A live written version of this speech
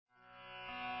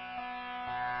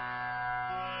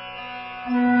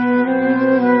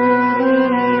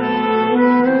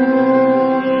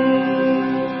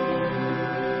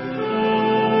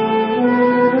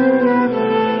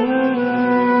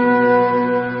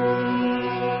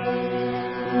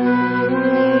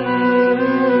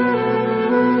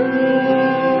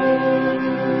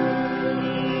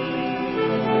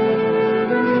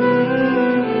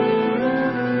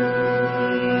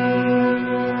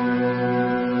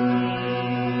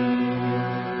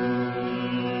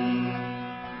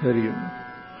Hari Om.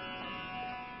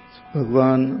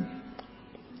 Bhagwan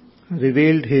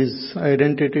revealed his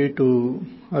identity to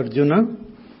Arjuna,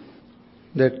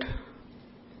 that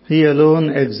he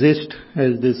alone exists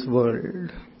as this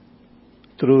world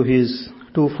through his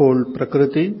twofold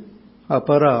Prakriti,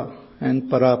 Apara and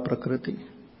Para Prakriti.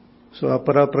 So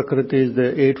Apara Prakriti is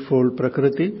the eightfold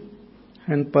Prakriti,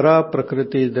 and Para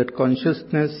Prakriti is that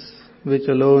consciousness which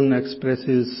alone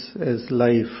expresses as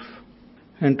life.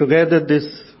 And together these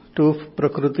two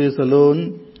Prakritis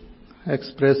alone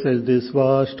express as this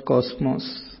vast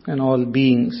cosmos and all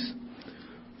beings.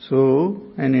 So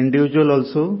an individual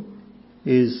also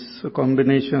is a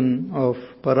combination of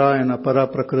Para and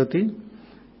Apara Prakriti,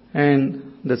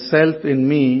 and the self in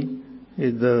me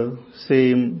is the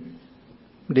same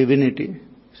divinity.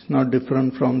 It's not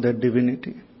different from that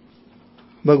divinity.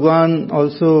 Bhagwan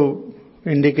also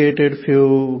indicated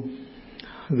few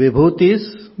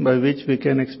vibhutis by which we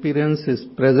can experience his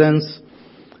presence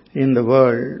in the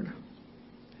world,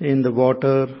 in the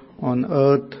water, on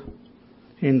earth,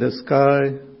 in the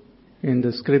sky, in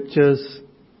the scriptures,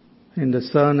 in the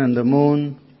sun and the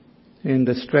moon, in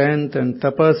the strength and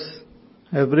tapas.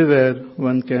 Everywhere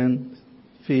one can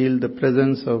feel the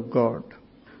presence of God.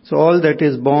 So all that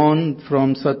is born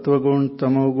from Sattva Gun,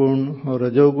 Tamo Gun or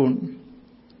Rajogun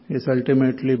is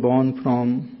ultimately born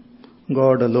from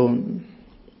God alone.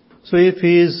 So if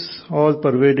He is all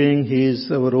pervading, He is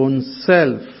our own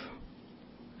self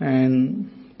and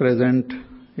present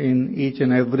in each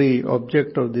and every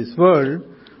object of this world,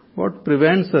 what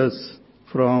prevents us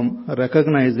from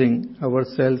recognizing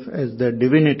ourselves as the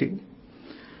divinity?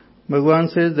 Bhagavan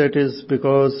says that is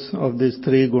because of these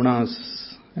three gunas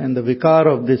and the vikar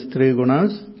of these three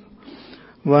gunas,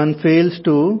 one fails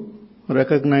to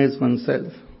recognize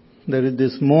oneself. There is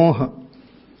this moha.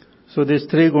 So these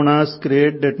three gunas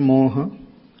create that moha,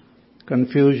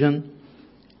 confusion,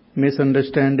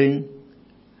 misunderstanding,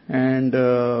 and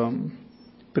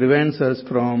prevents us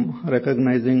from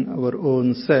recognizing our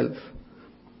own self.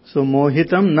 So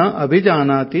mohitam na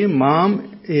abhijanati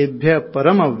mam ebhya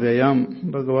param avyayam.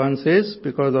 Bhagavan says,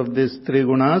 because of these three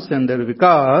gunas and their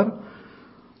vikar,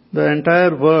 the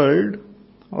entire world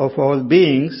of all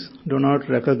beings do not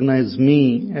recognize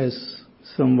me as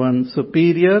someone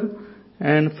superior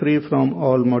and free from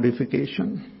all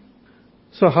modification.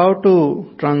 So how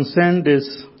to transcend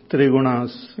these three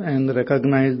gunas and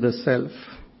recognize the self?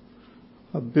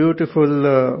 A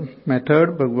beautiful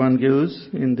method Bhagavan gives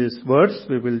in this verse.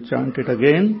 We will chant it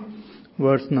again.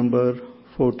 Verse number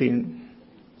 14.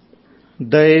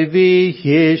 Daivi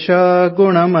hyesha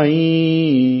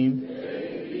gunamayi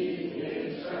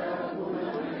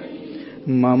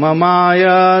mama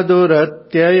maya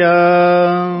duratyaya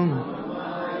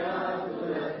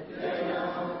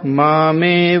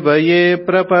mame vaye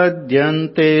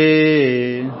prapadyante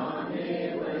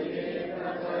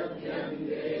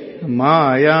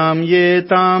Mayam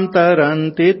yetam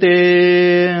taranti te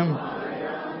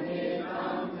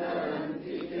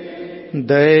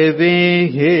Devi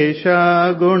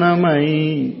hesha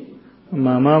gunamayi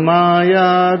mama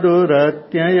maya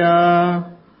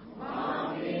duratyaya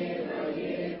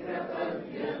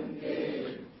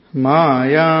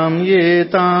Mayam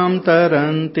yetam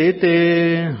taranti te.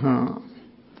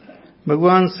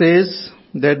 Bhagavan says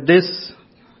that these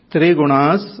three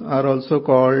gunas are also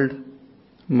called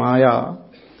Maya.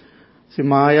 See,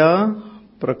 Maya,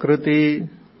 Prakriti,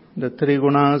 the three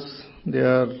gunas, they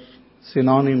are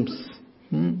synonyms.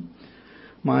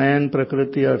 Maya and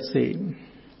Prakriti are same.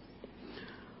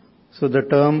 So the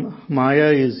term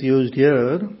Maya is used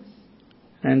here,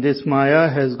 and this Maya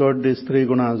has got these three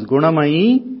gunas.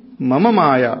 Gunamayi, Mama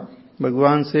Maya.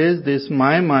 Bhagavan says this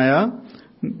my Maya,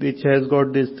 which has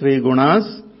got these three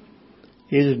gunas,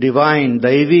 is divine.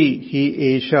 Daivi,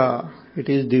 He Esha. It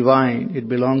is divine. It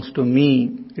belongs to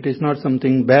me. It is not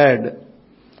something bad.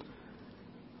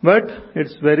 But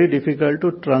it's very difficult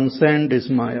to transcend this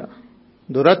Maya.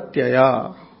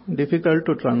 Duratyaya. Difficult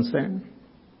to transcend.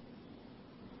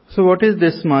 So what is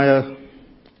this Maya?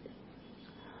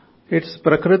 It's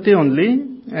Prakriti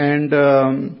only, and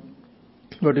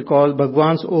what you call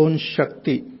Bhagwan's own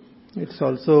Shakti. It's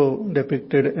also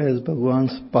depicted as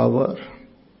Bhagwan's power.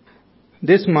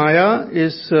 This Maya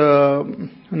is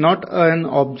not an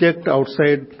object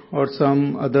outside or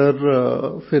some other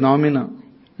phenomena.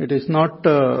 It is not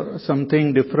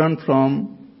something different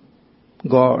from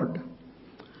God.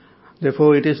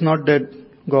 Therefore, it is not that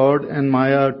God and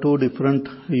Maya are two different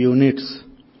units.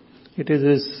 It is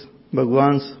His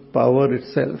Bhagwan's power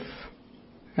itself.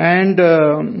 And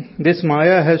this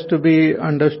Maya has to be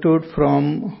understood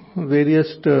from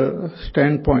various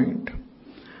standpoint.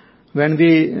 When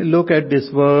we look at this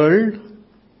world,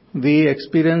 we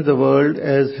experience the world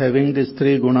as having these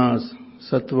three gunas,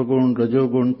 sattva gun, rajo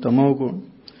gun, tamo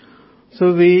gun.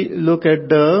 So we look at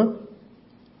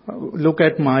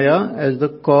Maya as the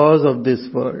cause of this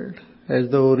world, as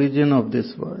the origin of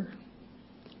this world,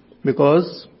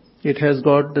 because it has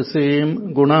got the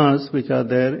same gunas which are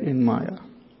there in Maya.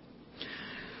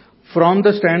 From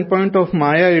the standpoint of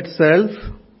Maya itself,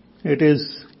 it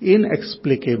is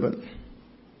inexplicable.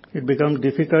 It becomes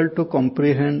difficult to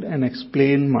comprehend and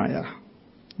explain Maya.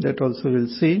 That also we'll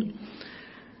see.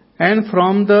 And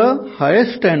from the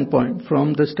highest standpoint,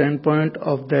 from the standpoint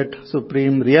of that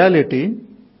supreme reality,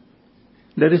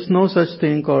 there is no such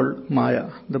thing called Maya.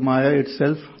 The Maya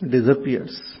itself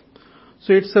disappears.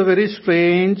 So it's a very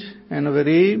strange and a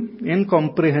very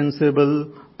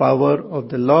incomprehensible power of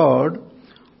the Lord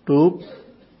to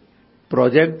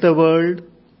project the world,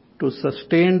 to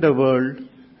sustain the world,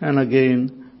 and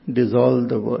again dissolve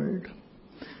the world.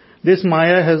 This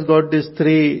Maya has got these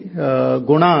three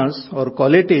gunas or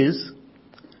qualities,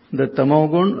 the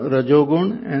tamogun,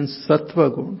 rajogun and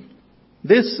sattvagun.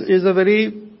 This is a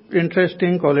very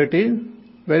interesting quality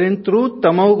wherein through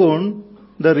tamogun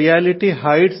the reality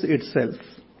hides itself.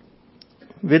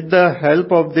 With the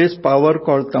help of this power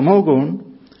called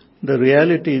tamogun, the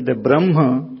reality, the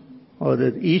Brahma or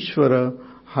the Ishvara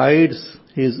hides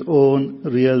his own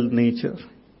real nature.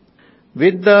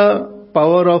 With the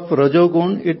power of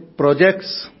Rajogun, it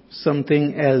projects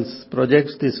something else,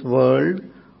 projects this world,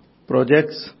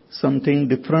 projects something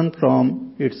different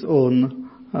from its own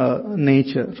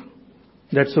nature.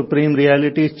 That supreme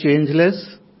reality is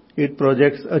changeless, it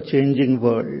projects a changing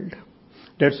world.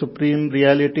 That supreme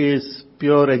reality is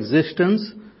pure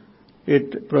existence,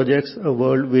 it projects a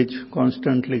world which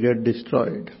constantly gets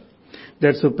destroyed.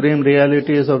 That supreme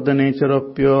reality is of the nature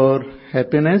of pure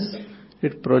happiness,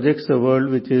 it projects a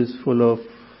world which is full of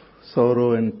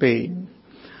sorrow and pain.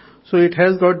 So it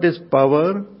has got this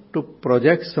power to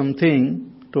project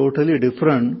something totally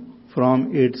different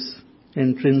from its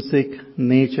intrinsic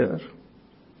nature.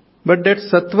 But that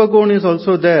sattva gun is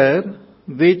also there,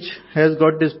 which has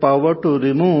got this power to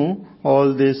remove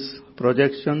all this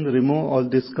projection, remove all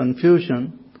this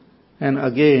confusion, and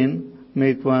again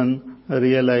make one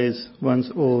realize one's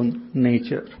own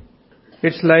nature.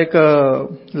 It's like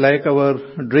our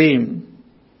dream.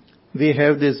 We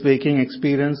have this waking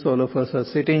experience, all of us are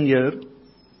sitting here.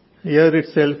 Here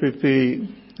itself, if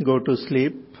we go to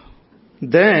sleep,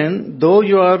 then though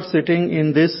you are sitting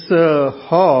in this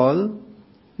hall,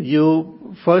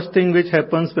 first thing which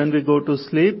happens when we go to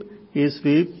sleep is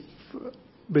we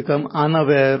become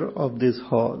unaware of this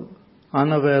hall,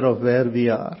 unaware of where we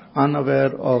are,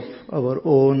 unaware of our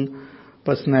own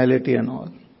personality and all.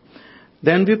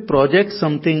 Then we project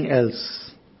something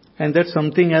else, and that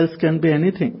something else can be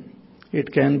anything.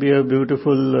 It can be a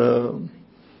beautiful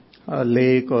a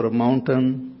lake or a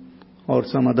mountain or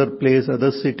some other place,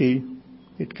 other city.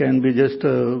 It can be just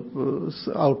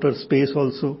outer space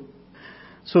also.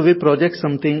 So we project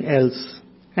something else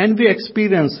and we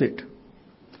experience it.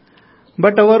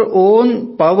 But our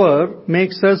own power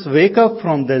makes us wake up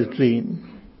from that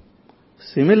dream.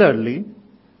 Similarly,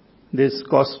 this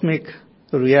cosmic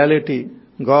reality,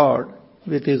 God,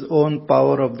 with his own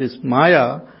power of this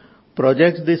Maya,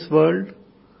 projects this world,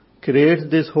 creates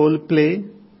this whole play,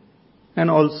 and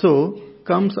also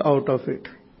comes out of it.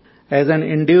 As an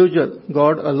individual,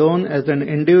 God alone as an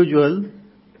individual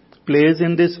plays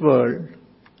in this world,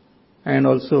 and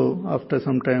also after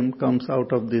some time comes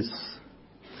out of this.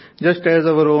 Just as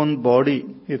our own body,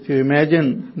 if you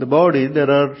imagine the body, there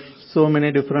are so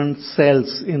many different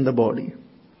cells in the body.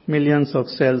 Millions of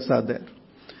cells are there.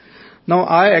 Now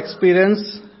I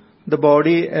experience the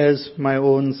body as my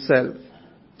own self.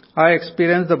 I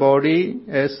experience the body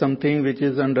as something which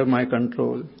is under my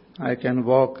control. I can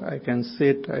walk, I can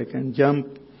sit, I can jump.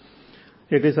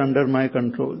 It is under my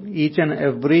control. Each and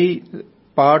every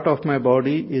part of my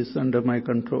body is under my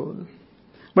control.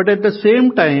 But at the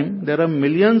same time, there are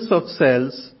millions of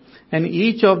cells, and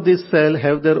each of these cells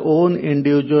have their own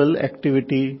individual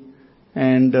activity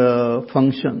and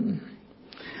function.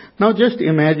 Now just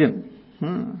imagine,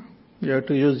 you have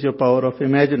to use your power of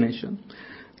imagination.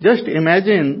 Just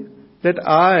imagine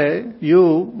that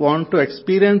you want to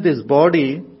experience this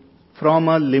body from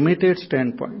a limited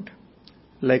standpoint,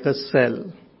 like a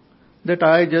cell. That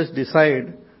I just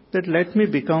decide that let me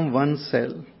become one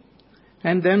cell.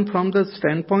 And then from the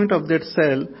standpoint of that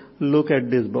cell, look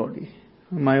at this body,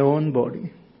 my own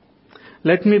body.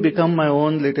 Let me become my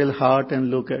own little heart and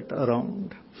look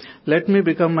around. Let me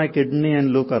become my kidney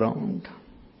and look around.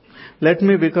 Let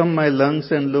me become my lungs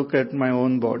and look at my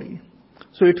own body.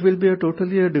 So it will be a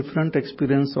totally different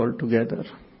experience altogether.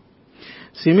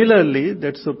 Similarly,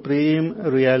 that supreme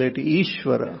reality,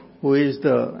 Ishvara, who is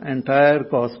the entire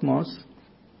cosmos,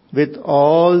 with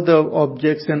all the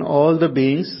objects and all the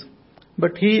beings,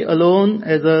 but he alone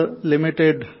as a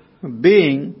limited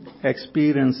being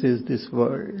experiences this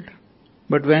world.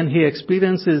 But when he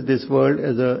experiences this world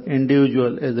as an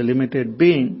individual, as a limited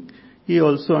being, he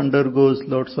also undergoes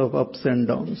lots of ups and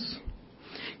downs.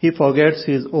 He forgets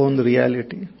his own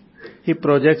reality. He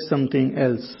projects something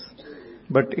else.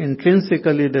 But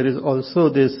intrinsically there is also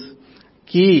this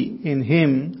key in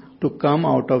him to come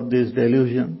out of this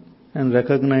delusion and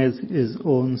recognize his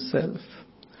own self.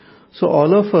 So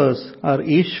all of us are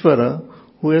Ishvara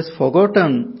who has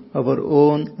forgotten our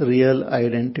own real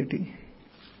identity.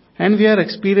 And we are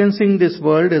experiencing this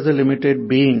world as a limited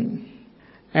being.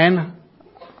 And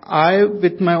I,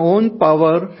 with my own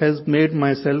power, has made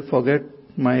myself forget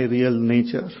my real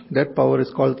nature. That power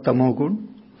is called Tamogun.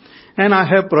 And I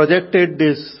have projected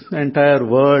this entire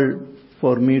world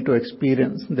for me to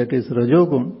experience, that is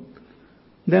Rajogun.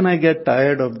 Then I get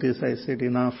tired of this. I said,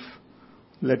 enough.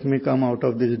 Let me come out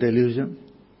of this delusion.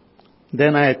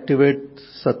 Then I activate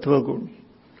Sattva Gun.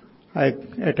 I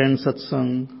attend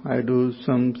satsang, I do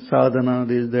some sadhana,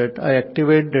 this, that. I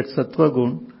activate that Sattva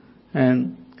Gun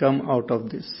and come out of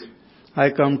this. I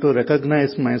come to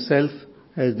recognize myself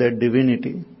as that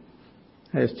divinity.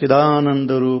 As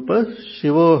Chidananda Rupa,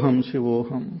 Shivoham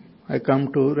Shivoham. I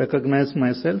come to recognize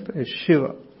myself as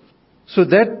Shiva. So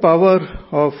that power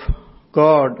of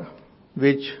God,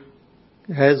 which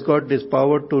has got this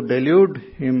power to delude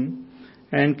him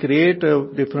and create a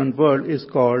different world, is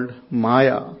called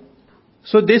Maya.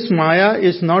 So this Maya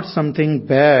is not something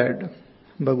bad.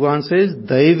 Bhagavan says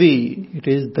Daivi, it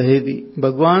is Daivi.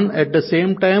 Bhagavan at the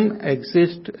same time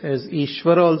exists as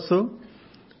Ishvara also,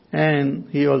 and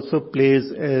he also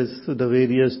plays as the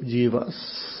various jivas.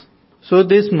 So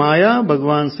this Maya,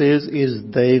 Bhagavan says, is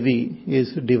Daivi,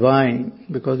 is divine,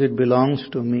 because it belongs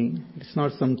to me. It's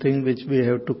not something which we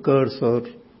have to curse or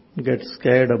get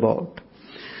scared about.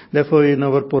 Therefore, in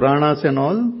our Puranas and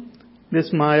all, this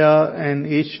Maya and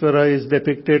Ishvara is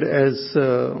depicted as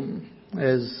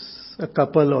a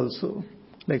couple also,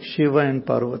 like Shiva and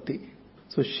Parvati.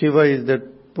 So Shiva is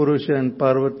that Purusha and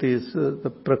Parvati is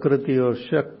the Prakriti or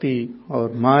Shakti or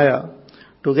Maya.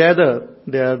 Together,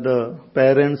 they are the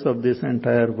parents of this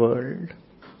entire world.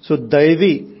 So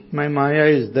Daivi, my Maya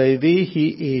is Daivi,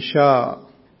 he Isha.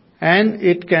 And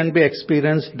it can be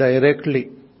experienced directly.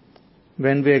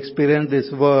 When we experience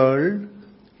this world,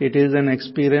 it is an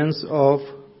experience of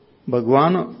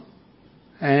Bhagavan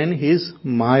and his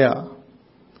Maya.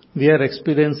 We are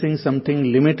experiencing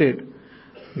something limited.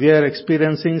 We are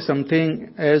experiencing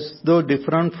something as though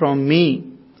different from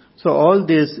me. So all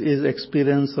this is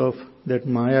experience of that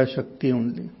Maya Shakti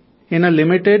only. In a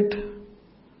limited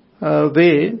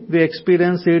way, we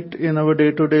experience it in our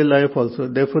day-to-day life also.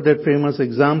 Therefore, that famous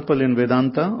example in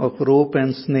Vedanta of rope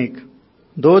and snake.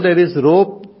 Though there is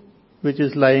rope which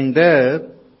is lying there,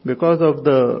 because of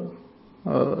the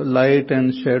light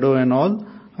and shadow and all,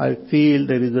 I feel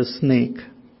there is a snake.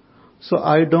 So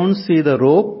I don't see the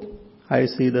rope, I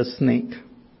see the snake.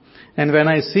 And when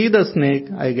I see the snake,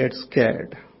 I get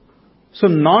scared. So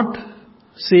not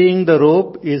seeing the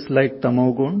rope is like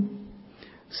Tamogun.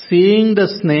 Seeing the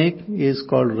snake is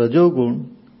called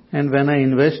Rajogun. And when I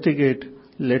investigate,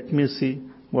 let me see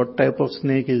what type of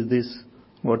snake is this,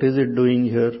 what is it doing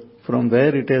here, from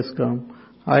where it has come.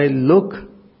 I look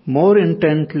more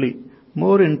intently,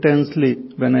 more intensely.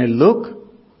 When I look,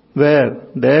 where?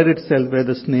 There itself where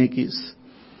the snake is,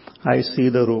 I see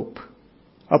the rope.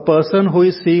 A person who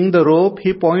is seeing the rope,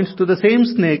 he points to the same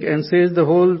snake and says the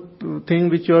whole thing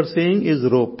which you are seeing is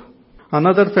rope.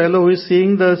 Another fellow who is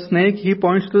seeing the snake, he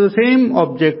points to the same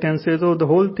object and says, oh, the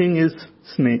whole thing is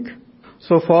snake.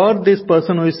 So for this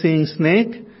person who is seeing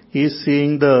snake, he is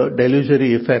seeing the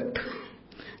delusory effect.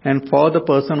 And for the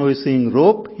person who is seeing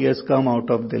rope, he has come out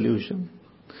of delusion.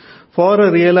 For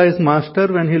a realized master,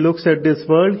 when he looks at this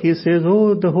world, he says,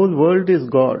 oh, the whole world is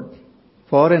God.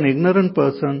 For an ignorant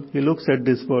person, he looks at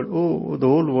this world, oh, the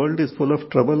whole world is full of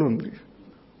trouble only,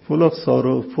 full of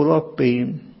sorrow, full of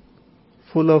pain,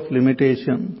 full of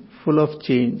limitation, full of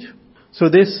change. So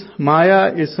this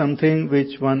Maya is something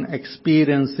which one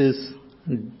experiences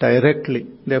directly.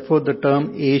 Therefore the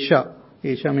term Esha,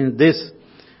 Esha means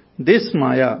this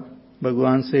Maya,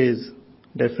 Bhagavan says,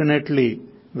 definitely,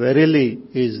 verily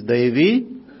is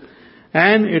Daivi,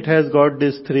 and it has got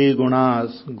these three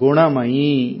gunas,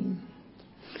 Gunamayi.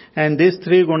 And these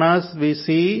three gunas we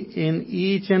see in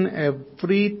each and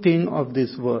everything of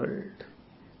this world.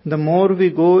 The more we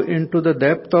go into the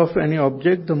depth of any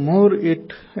object, the more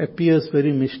it appears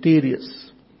very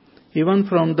mysterious. Even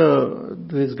from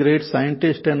these great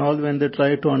scientists and all, when they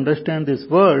try to understand this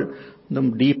world, the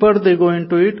deeper they go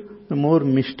into it, the more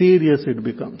mysterious it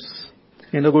becomes.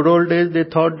 In the good old days, they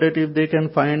thought that if they can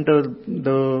find the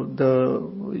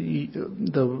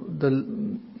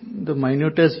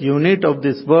minutest unit of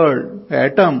this world,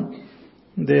 atom,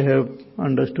 they have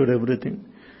understood everything.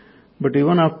 But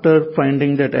even after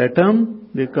finding that atom,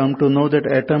 they come to know that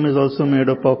atom is also made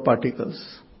up of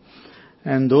particles.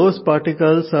 And those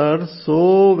particles are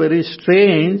so very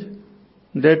strange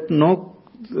that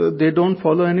they don't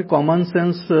follow any common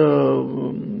sense,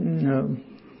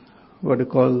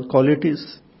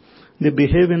 qualities. They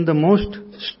behave in the most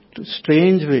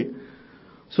strange way.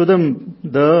 So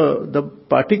the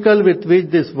particle with which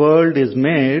this world is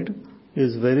made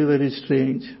is very, very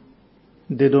strange.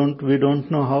 We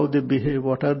don't know how they behave,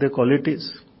 what are their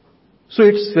qualities. So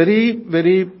it's very,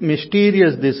 very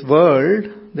mysterious, this world.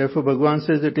 Therefore Bhagavan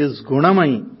says it is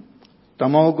gunamai.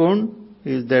 Tamogun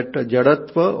is that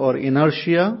jadatva or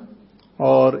inertia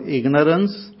or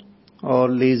ignorance or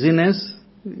laziness.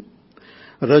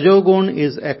 Rajogun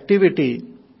is activity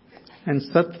and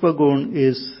sattva gun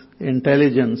is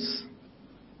intelligence.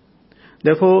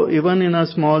 Therefore, even in a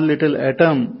small little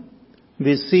atom,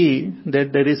 we see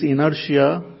that there is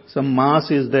inertia, some mass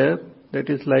is there, that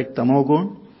is like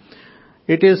tamogun.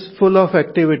 It is full of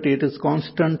activity, it is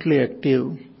constantly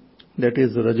active, that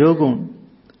is rajogun.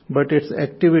 But its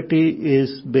activity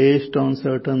is based on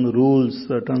certain rules,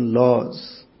 certain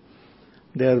laws.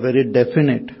 They are very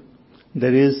definite.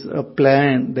 There is a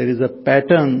plan, there is a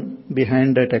pattern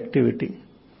behind that activity.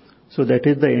 So that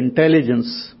is the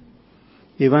intelligence.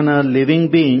 Even a living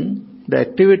being, the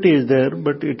activity is there,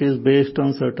 but it is based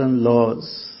on certain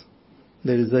laws.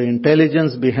 There is the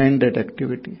intelligence behind that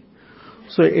activity.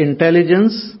 So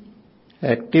intelligence,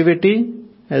 activity,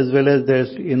 as well as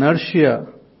there's inertia,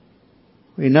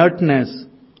 inertness,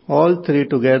 all three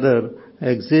together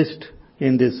exist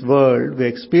in this world. We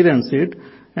experience it,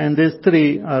 and these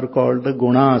three are called the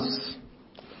gunas.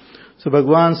 So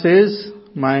Bhagavan says,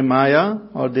 my Maya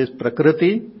or this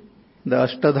Prakriti, the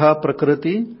Ashtadha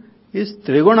Prakriti is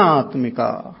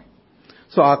Trigunatmika.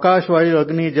 So Akash, Vayu,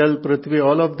 Agni, Jal, Prithvi,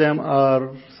 all of them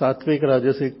are Satvik,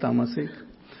 Rajasic, Tamasic.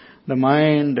 The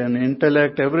mind and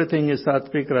intellect, everything is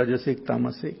Satvik, Rajasic,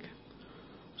 Tamasic.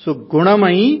 So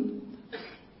Gunamai,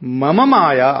 Mama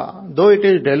Maya, though it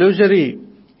is delusory,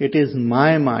 it is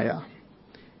my Maya.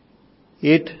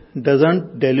 It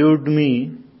doesn't delude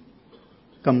me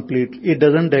completely. It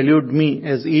doesn't delude me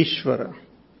as Ishvara,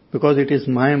 because it is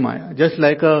my Maya. Just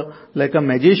like a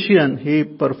magician, he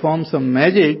performs some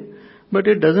magic, but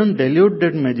it doesn't delude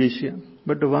that magician.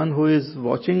 But the one who is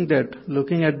watching that,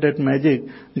 looking at that magic,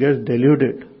 gets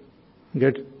deluded,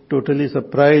 gets totally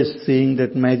surprised seeing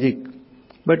that magic.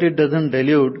 But it doesn't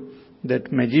delude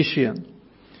that magician.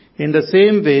 In the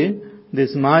same way,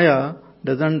 this Maya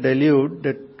doesn't delude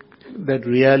that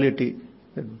reality,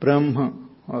 that Brahma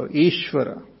or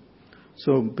Ishvara.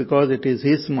 So, because it is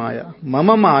his Maya.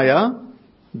 Mama Maya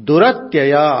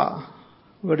Duratyaya.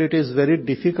 But it is very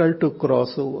difficult to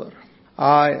cross over.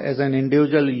 I, as an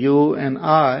individual, you and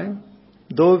I,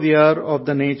 though we are of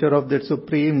the nature of that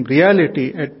supreme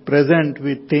reality, at present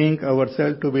we think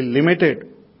ourselves to be limited.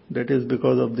 That is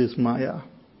because of this Maya.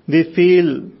 We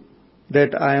feel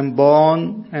that I am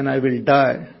born and I will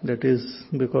die. That is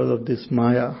because of this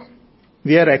Maya.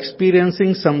 We are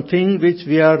experiencing something which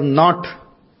we are not.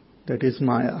 That is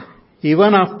Maya.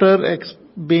 Even after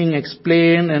being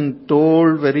explained and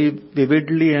told very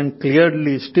vividly and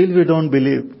clearly, still we don't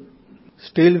believe.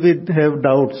 Still we have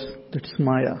doubts. That's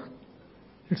Maya.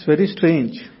 It's very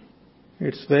strange.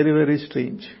 It's very, very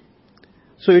strange.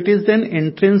 So it is then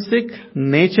intrinsic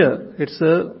nature. It's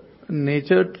a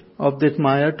nature of this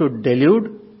Maya to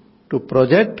delude, to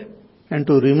project, and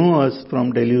to remove us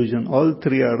from delusion. All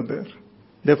three are there.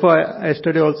 Therefore,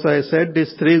 yesterday also I said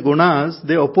these three gunas,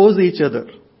 they oppose each other.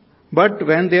 But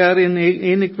when they are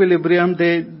in equilibrium,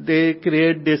 they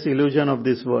create this illusion of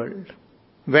this world.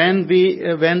 When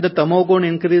the tamogun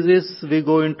increases, we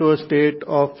go into a state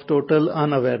of total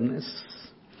unawareness.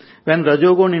 When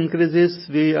rajogun increases,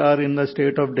 we are in a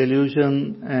state of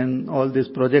delusion and all this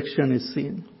projection is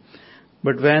seen.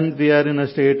 But when we are in a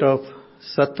state of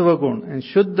sattva gun and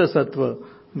shuddha sattva,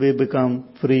 we become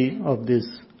free of this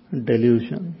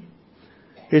delusion.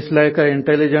 It's like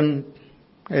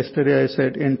yesterday I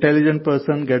said, intelligent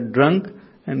person get drunk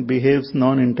and behaves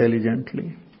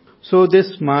non-intelligently. So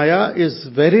this Maya is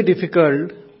very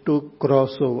difficult to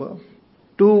cross over.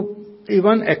 To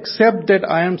even accept that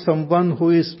I am someone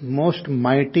who is most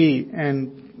mighty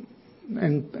and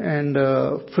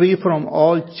free from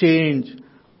all change,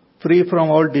 free from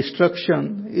all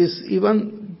destruction is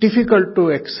even difficult to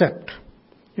accept.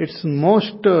 It's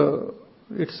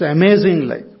amazing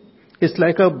like. It's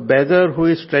like a beggar who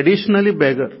is traditionally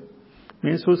beggar,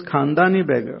 means who's Khandani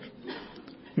beggar.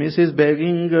 Means his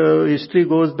begging history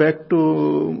goes back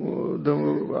to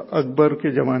the Akbar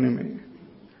ke zamane mein.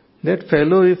 That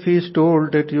fellow, if he is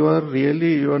told that you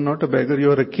are not a beggar, you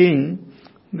are a king,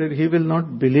 that he will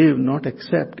not believe, not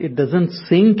accept. It doesn't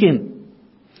sink in.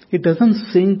 It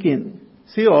doesn't sink in.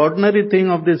 See, ordinary thing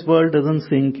of this world doesn't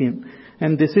sink in.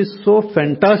 And this is so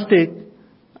fantastic,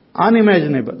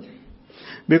 unimaginable.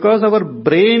 Because our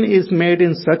brain is made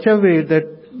in such a way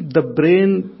that the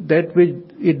brain that which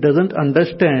it doesn't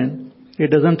understand, it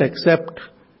doesn't accept,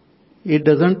 it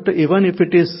doesn't, even if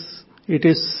it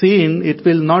is seen, it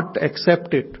will not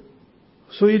accept it.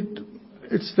 So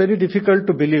it's very difficult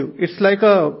to believe. It's like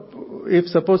if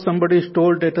suppose somebody is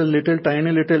told that a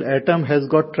tiny little atom has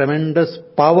got tremendous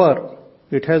power,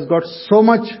 it has got so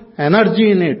much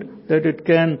energy in it that it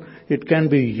can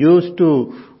be used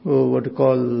to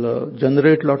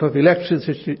generate lot of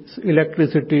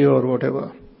electricity or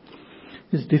whatever.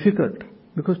 It's difficult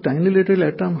because tiny little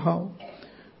atom, how?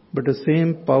 But the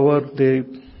same power, they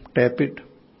tap it.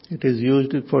 It is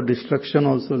used for destruction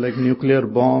also, like nuclear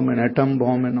bomb and atom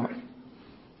bomb and all.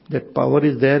 That power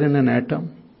is there in an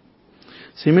atom.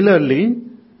 Similarly,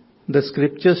 the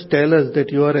scriptures tell us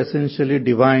that you are essentially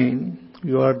divine.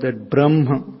 You are that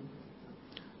Brahma.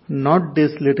 Not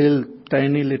this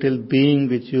tiny little being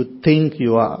which you think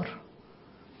you are.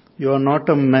 You are not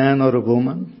a man or a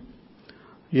woman.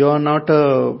 You are not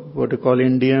a,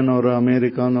 Indian or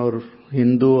American or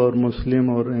Hindu or Muslim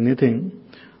or anything.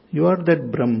 You are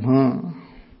that Brahma.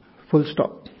 Full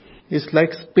stop. It's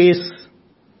like space.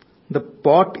 The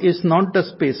pot is not the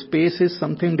space. Space is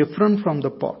something different from the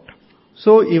pot.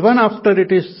 So even after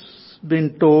it is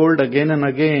been told again and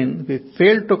again, we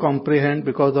fail to comprehend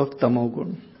because of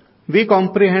tamogun. We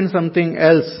comprehend something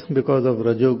else because of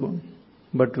rajogun.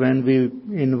 But when we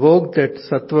invoke that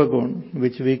sattva gun,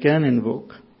 which we can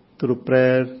invoke through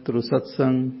prayer, through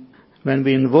satsang, when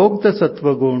we invoke the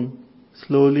sattva gun,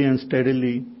 slowly and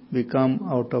steadily we come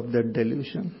out of that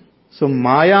delusion. So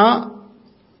Maya,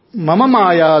 Mama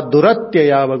Maya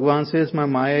Duratyaya, Bhagavan says, my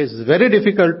Maya is very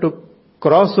difficult to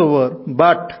cross over,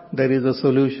 but there is a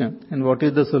solution. And what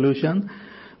is the solution?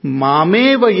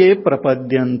 Mameva ye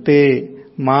prapadyante.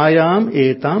 Mayam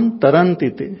etam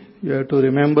tarantite. You have to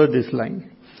remember this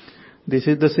line. This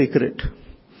is the secret.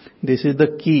 This is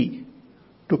the key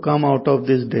to come out of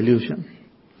this delusion.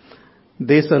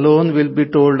 This alone will be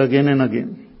told again and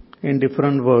again in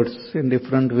different words, in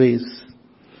different ways.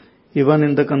 Even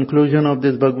in the conclusion of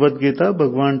this Bhagavad Gita,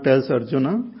 Bhagavan tells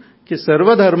Arjuna कि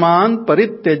सर्वधर्मान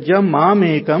परित्यज्य माम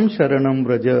एकम शरणम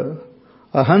व्रज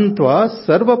अहंत्वा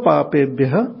सर्व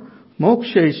पापेभ्यः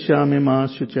मोक्षयिष्यामि मा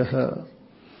शुचः.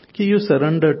 कि you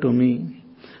surrender to me.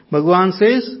 Bhagavan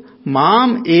says,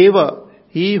 Mam eva,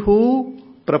 he who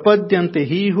prapadyante,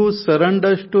 he who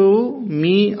surrenders to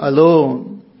me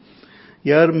alone.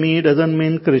 Here me doesn't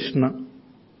mean Krishna,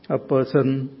 a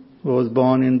person who was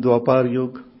born in Dwapar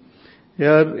Yuga.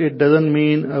 Here it doesn't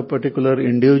mean a particular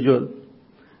individual.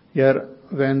 Here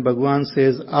when Bhagavan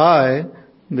says I,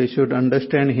 we should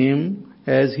understand him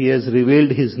as he has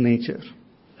revealed his nature.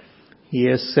 He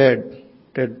has said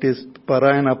that this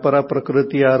para and apara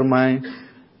prakriti are my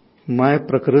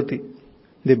prakriti.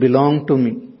 They belong to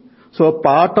me. So a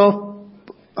part of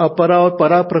apara or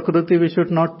para prakriti we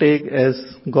should not take as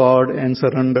God and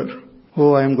surrender.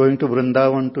 Oh, I am going to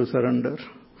Vrindavan to surrender.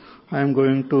 I am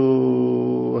going to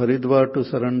Haridwar to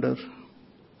surrender.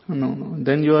 No.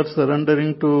 Then you are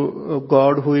surrendering to a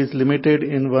God who is limited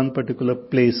in one particular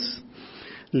place,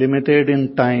 limited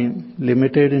in time,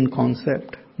 limited in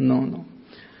concept. No.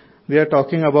 We are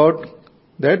talking about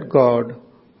that God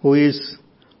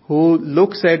who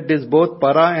looks at this both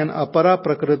para and apara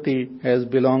prakriti as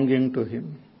belonging to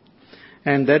him.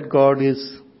 And that God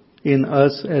is in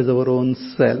us as our own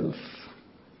self.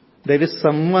 There is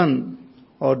someone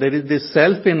or there is this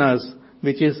self in us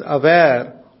which is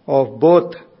aware of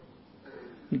both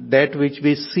that which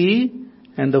we see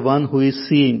and the one who is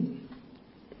seeing.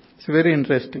 It's very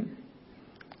interesting.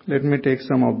 Let me take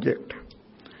some object.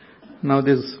 Now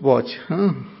this watch.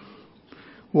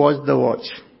 Watch the watch.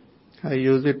 I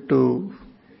use it to...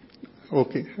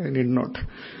 Okay, I need not.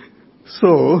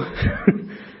 So,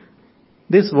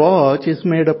 this watch is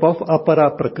made up of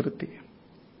apara prakriti.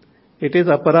 It is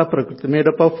apara prakriti, made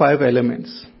up of 5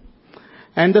 elements.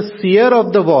 And the seer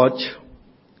of the watch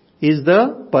is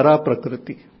the para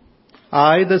prakriti.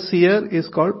 I, the seer, is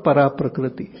called para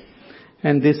prakriti.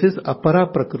 And this is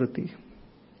apara prakriti.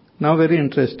 Now very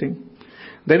interesting.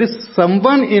 There is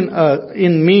someone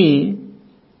in me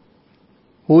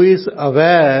who is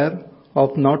aware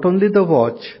of not only the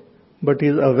watch, but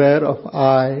is aware of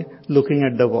I looking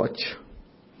at the watch.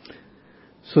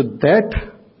 So that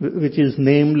which is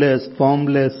nameless,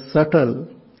 formless, subtle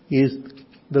is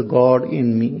the God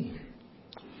in me.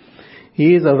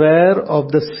 He is aware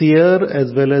of the seer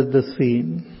as well as the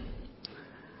seen.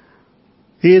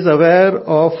 He is aware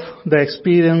of the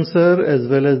experiencer as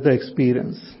well as the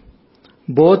experience.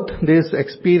 Both this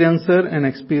experiencer and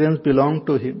experience belong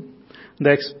to him. The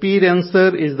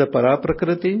experiencer is the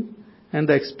Paraprakriti and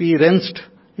the experienced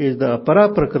is the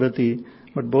Aparaprakriti,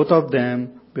 but both of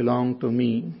them belong to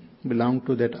me, belong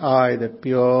to that I, that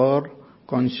pure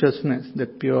consciousness,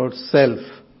 that pure self.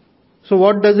 So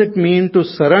what does it mean to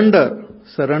surrender?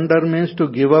 Surrender means to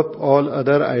give up all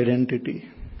other identity,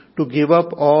 to give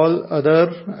up all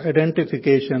other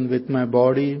identification with my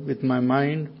body, with my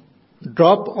mind,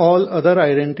 drop all other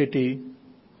identity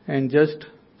and just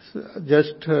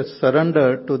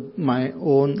surrender to my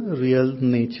own real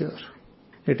nature.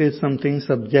 It is something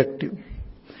subjective.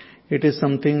 It is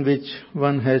something which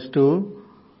one has to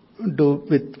do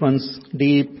with one's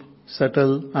deep,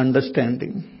 subtle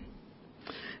understanding.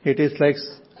 It is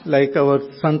like our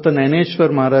Sant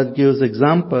Naneshwar Maharaj gives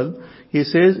example. He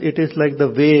says it is like the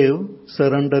wave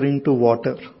surrendering to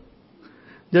water.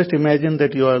 Just imagine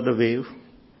that you are the wave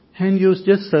and you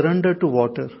just surrender to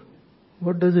water.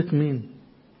 What does it mean?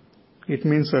 It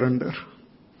means surrender.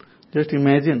 Just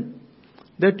imagine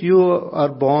that you are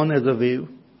born as a wave.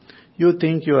 You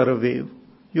think you are a wave.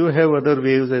 You have other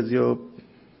waves as your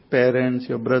parents,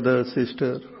 your brother,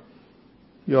 sister,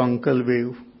 your uncle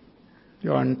wave,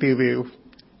 your auntie wave.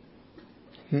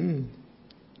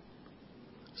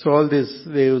 So all these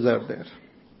waves are there.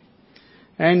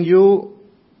 And you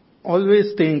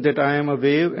always think that I am a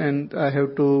wave and I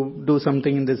have to do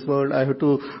something in this world. I have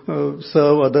to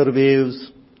serve other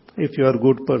waves if you are a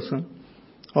good person.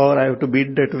 Or I have to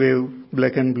beat that wave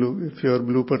black and blue if you are a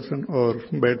blue person or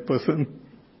bad person.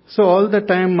 So all the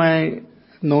time my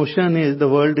notion is the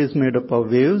world is made up of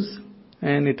waves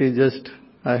and it is just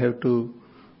I have to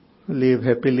live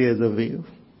happily as a wave.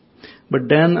 But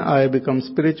then I become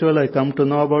spiritual, I come to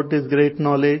know about this great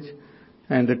knowledge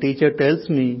and the teacher tells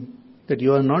me that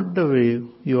you are not the wave,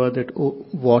 you are that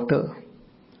water.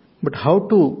 But how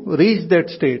to reach that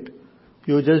state?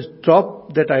 You just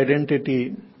drop that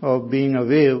identity of being a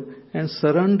wave and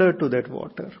surrender to that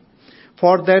water.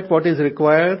 For that what is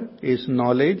required is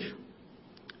knowledge,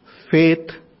 faith,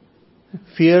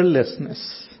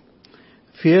 fearlessness.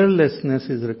 Fearlessness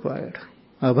is required.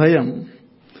 Abhayam.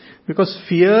 Because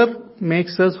fear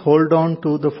makes us hold on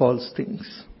to the false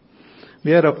things.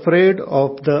 We are afraid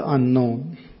of the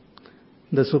unknown.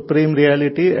 The supreme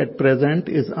reality at present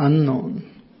is unknown.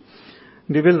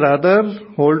 We will rather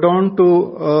hold on to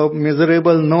a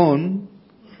miserable known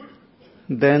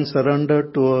than surrender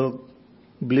to a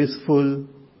blissful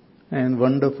and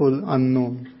wonderful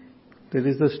unknown. There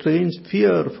is a strange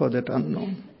fear for that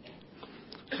unknown.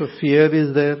 So fear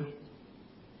is there.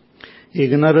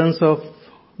 Ignorance of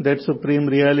that supreme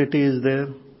reality is there.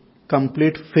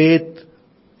 Complete faith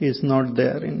is not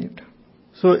there in it.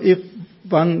 So if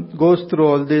one goes through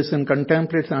all this and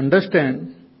contemplates,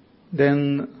 understand,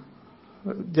 then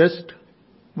just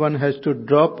one has to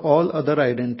drop all other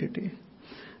identity.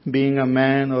 Being a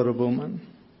man or a woman.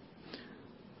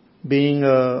 Being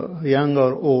a young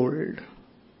or old.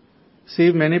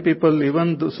 See, many people,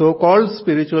 even the so-called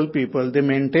spiritual people, they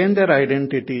maintain their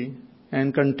identity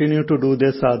and continue to do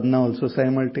their sadhana also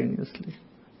simultaneously.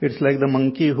 It's like the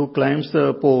monkey who climbs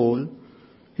the pole.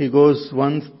 He goes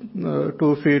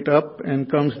 2 feet up and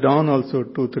comes down also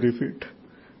 2-3 feet.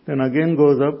 Then again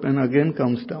goes up and again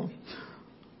comes down.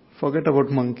 Forget about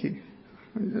monkey.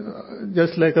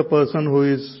 Just like a person who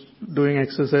is doing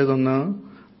exercise on a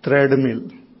treadmill.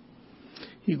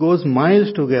 He goes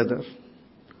miles together.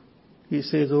 He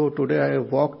says, oh, today I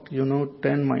have walked,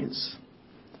 10 miles.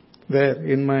 Where?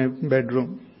 In my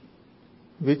bedroom.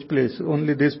 Which place?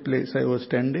 Only this place. I was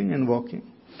standing and walking.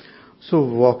 So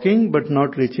walking but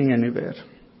not reaching anywhere.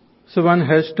 So one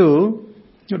has to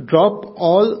drop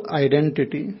all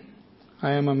identity.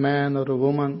 I am a man or a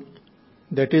woman.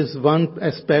 That is one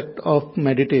aspect of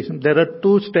meditation. There are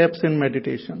 2 steps in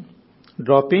meditation.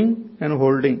 Dropping and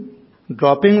holding.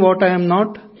 Dropping what I am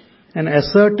not and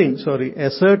asserting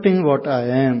what I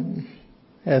am.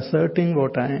 Asserting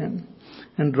what I am.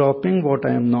 And dropping what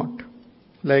I am not.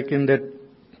 Like in that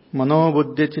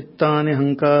Manobuddhya Chittani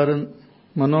Hankara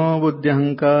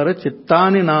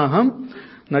Chittani Naham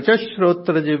Nacha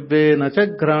Shrotra Jivve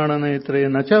Nacha Grana Netre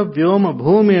Nacha Vyoma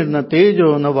Bhumir Na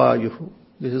Tejo Na Vayuhu.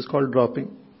 This is called dropping.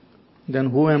 Then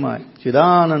who am I?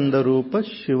 Chidananda Rupa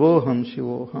Shivoham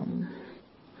Shivoham.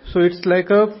 So it's like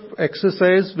a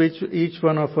exercise which each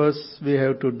one of us we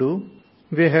have to do.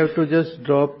 We have to just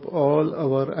drop all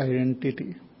our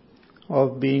identity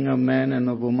of being a man and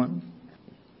a woman.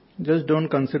 Just don't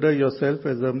consider yourself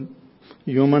as a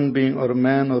human being or a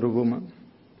man or a woman.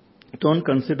 Don't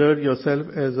consider yourself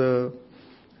as a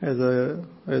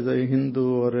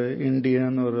Hindu or a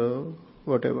Indian or a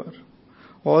whatever.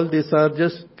 All these are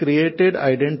just created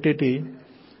identity,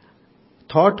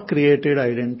 thought created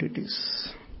identities.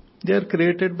 They are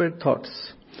created by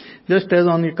thoughts. Just as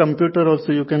on your computer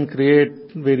also you can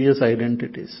create various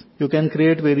identities. You can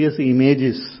create various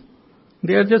images.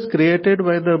 They are just created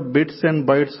by the bits and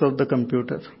bytes of the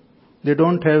computer. They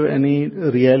don't have any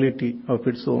reality of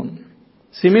its own.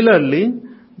 Similarly,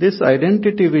 this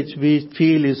identity which we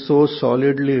feel is so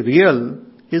solidly real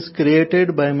is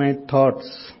created by my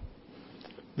thoughts,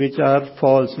 which are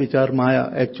false, which are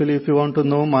Maya. Actually, if you want to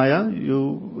know Maya,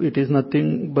 it is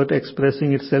nothing but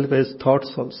expressing itself as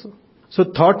thoughts also. So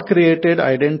thought created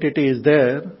identity is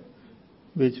there,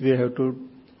 which we have to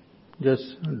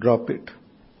just drop it.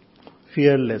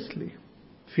 Fearlessly.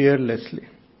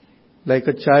 Like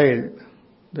a child.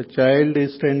 The child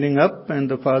is standing up and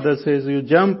the father says, you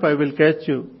jump, I will catch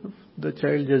you. The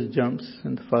child just jumps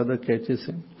and the father catches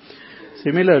him.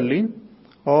 Similarly,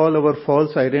 all our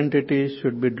false identities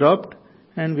should be dropped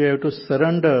and we have to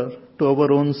surrender to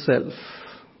our own self,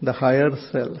 the higher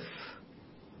self.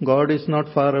 God is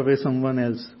not far away someone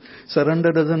else.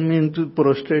 Surrender doesn't mean to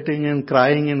prostrating and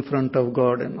crying in front of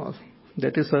God and all.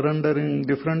 That is surrendering,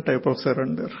 different type of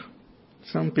surrender.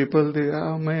 Some people,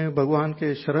 मैं भगवान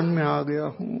के शरण में आ गया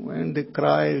हूँ, and they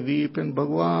cry, weep, and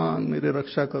भगवान मेरे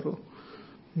रक्षा करो.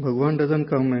 Bhagwan doesn't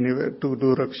come anywhere to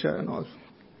do raksha and all.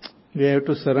 We have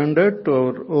to surrender to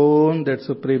our own, that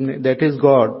supreme, that is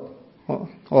God.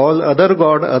 All other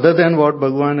God, other than what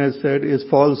Bhagwan has said, is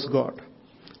false God.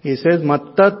 He says,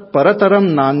 Mattat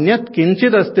parataram nanyat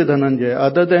kinchid asti dhananjaya.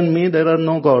 Other than me, there are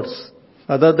no gods.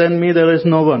 Other than me, there is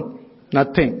no one.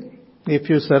 Nothing. If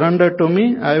you surrender to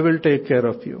me, I will take care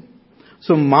of you.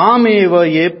 So, mam eva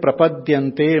ye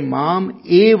prapadyante, mam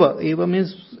eva. Eva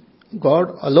means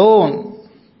God alone.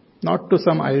 Not to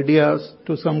some ideas,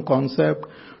 to some concept,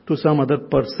 to some other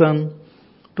person,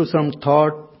 to some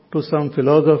thought, to some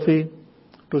philosophy,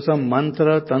 to some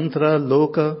mantra, tantra,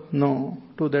 loka. No,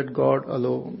 to that God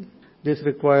alone. This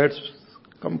requires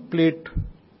complete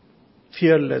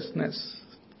fearlessness,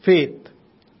 faith,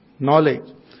 knowledge.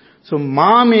 So,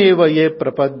 mam eva ye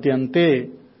prapadyante,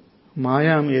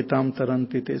 mayam etam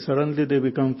tarantite. Suddenly they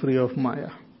become free of Maya.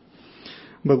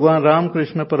 Bhagwan Ram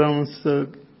Krishna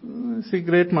Paramahansa, see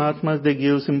great Mahatmas, they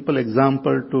give simple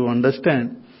example to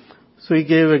understand. So he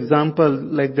gave example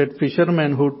like that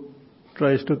fisherman who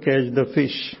tries to catch the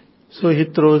fish. So he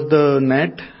throws the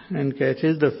net and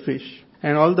catches the fish.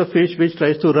 And all the fish which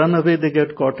tries to run away, they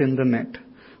get caught in the net.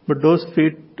 But those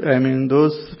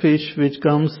fish which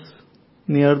comes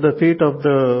near the feet of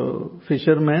the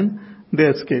fisherman, they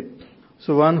escape.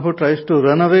 So one who tries to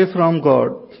run away from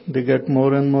God, they get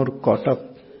more and more caught up.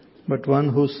 But one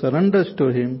who surrenders to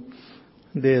Him,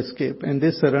 they escape. And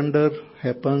this surrender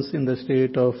happens in the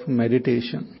state of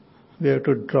meditation. We have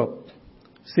to drop.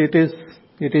 See,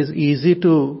 it is easy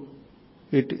to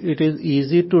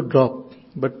drop,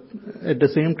 but at the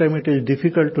same time it is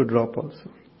difficult to drop also.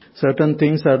 Certain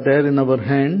things are there in our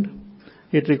hand.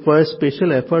 It requires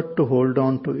special effort to hold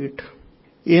on to it.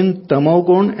 In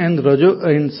Tamogun and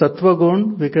in Sattva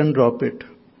Gun, we can drop it.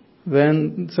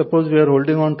 When, suppose we are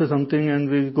holding on to something and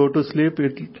we go to sleep,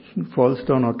 it falls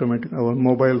down automatically, our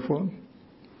mobile phone.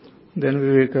 Then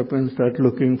we wake up and start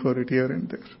looking for it here and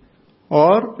there.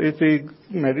 Or if we,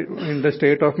 in the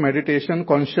state of meditation,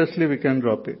 consciously we can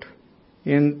drop it.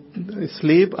 In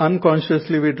sleep,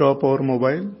 unconsciously we drop our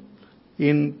mobile.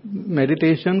 In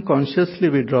meditation, consciously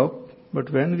we drop. But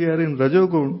when we are in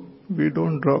Rajogun, we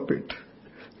don't drop it.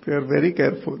 We are very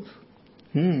careful.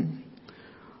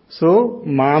 So,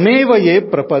 mameva ye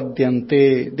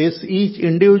prapadyante. This each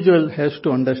individual has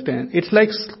to understand. It's like,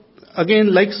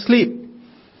 again, like sleep.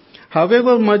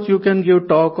 However much you can give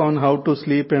talk on how to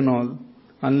sleep and all,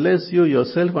 unless you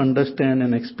yourself understand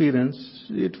and experience,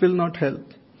 it will not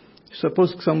help.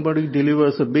 Suppose somebody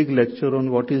delivers a big lecture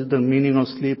on what is the meaning of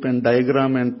sleep and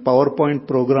diagram and PowerPoint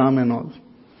program and all.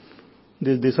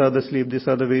 These are the sleep, these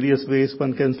are the various ways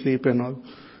one can sleep and all.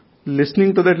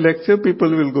 Listening to that lecture,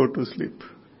 people will go to sleep.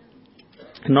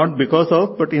 Not because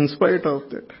of, but in spite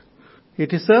of that.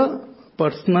 It is a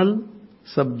personal,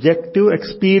 subjective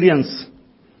experience.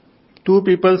 Two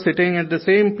people sitting at the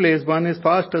same place, one is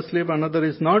fast asleep, another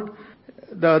is not.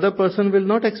 The other person will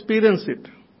not experience it.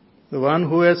 The one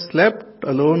who has slept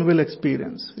alone will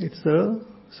experience. It's a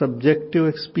subjective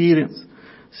experience.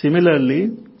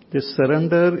 Similarly, this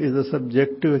surrender is a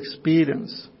subjective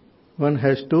experience. One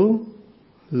has to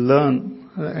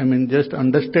learn, just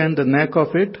understand the knack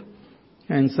of it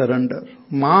and surrender.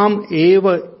 Mam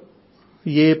eva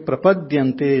ye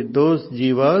prapadyante, those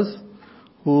jivas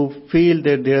who feel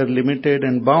that they are limited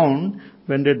and bound,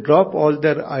 when they drop all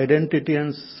their identity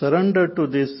and surrender to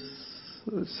this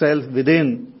self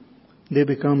within, they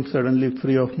become suddenly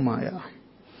free of Maya.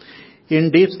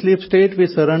 In deep sleep state, we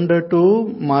surrender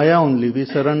to Maya only. We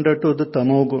surrender to the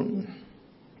Tamogun.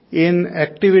 In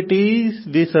activities,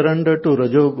 we surrender to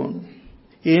Rajogun.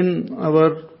 In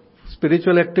our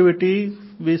spiritual activity,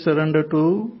 we surrender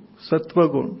to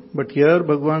Sattvagun. But here,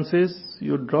 Bhagavan says,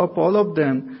 you drop all of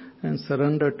them and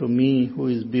surrender to me, who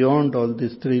is beyond all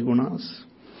these three gunas.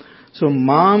 So,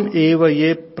 Mam eva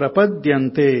ye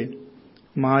prapadyante,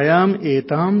 Mayam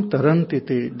etam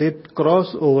tarantite. They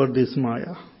cross over this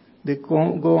Maya. They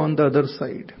go on the other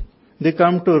side. They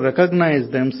come to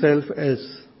recognize themselves as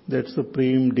that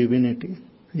supreme divinity.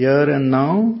 Here and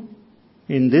now,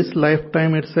 in this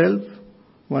lifetime itself,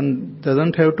 one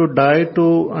doesn't have to die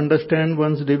to understand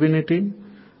one's divinity.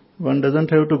 One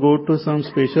doesn't have to go to some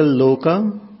special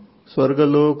loka, Swarga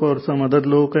Loka or some other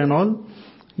loka and all.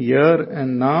 Here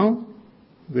and now,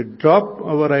 we drop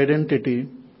our identity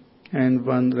and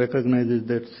one recognizes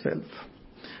that self.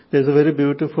 There's a very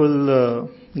beautiful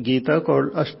Gita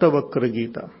called Ashtavakra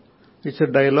Gita. It's a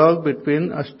dialogue between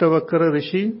Ashtavakra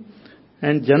Rishi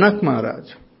and Janak Maharaj.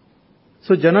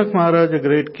 So Janak Maharaj, a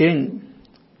great king,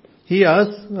 he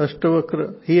asked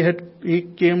Ashtavakra, he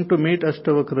came to meet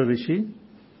Ashtavakra Rishi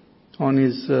on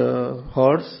his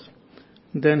horse.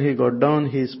 Then he got down,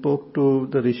 he spoke to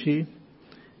the Rishi,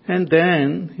 and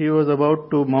then he was about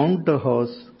to mount the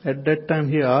horse. At that time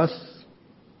he asked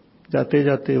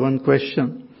Jate one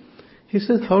question. He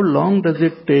says, how long does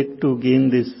it take to gain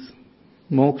this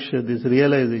moksha, this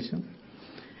realization?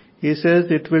 He says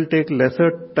it will take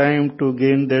lesser time to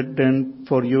gain that than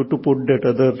for you to put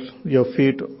your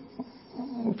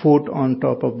foot on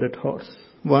top of that horse.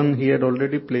 One he had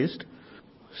already placed.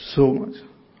 So much.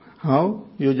 How?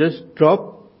 You just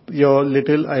drop your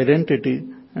little identity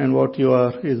and what you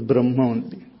are is Brahma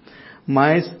only.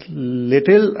 My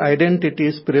little identity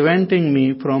is preventing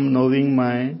me from knowing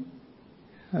my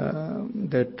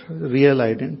that real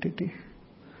identity.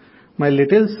 My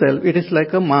little self, it is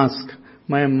like a mask.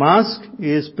 My mask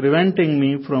is preventing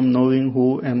me from knowing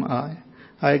who am I.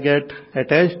 I get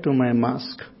attached to my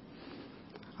mask.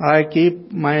 I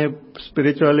keep my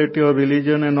spirituality or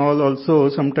religion and all also,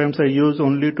 sometimes I use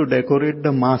only to decorate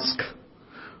the mask,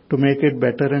 to make it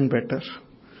better and better.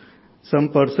 Some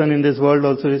person in this world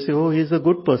also will say, oh, he's a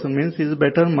good person, means he's a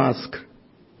better mask.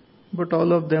 But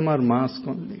all of them are mask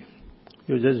only.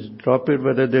 You just drop it,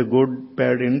 whether they're good,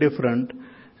 bad, indifferent,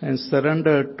 and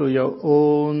surrender to your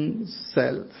own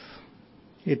self.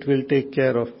 It will take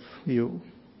care of you.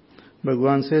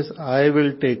 Bhagavan says, I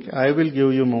will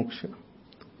give you moksha.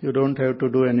 You don't have to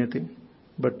do anything.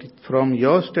 But from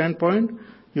your standpoint,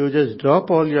 you just drop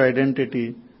all your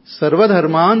identity.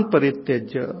 Sarvadharman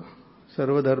parityajya.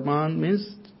 Sarvadharman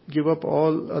means give up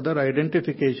all other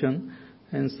identification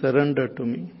and surrender to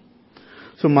me.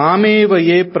 So, mameva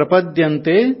ye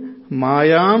prapadyante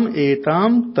mayam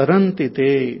etam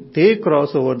tarantite. They cross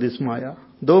over this maya.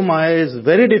 Though maya is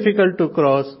very difficult to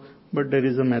cross, but there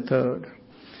is a method.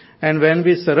 And when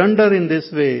we surrender in this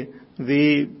way,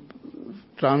 we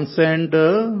transcend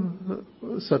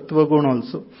sattva gun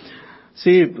also.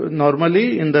 See,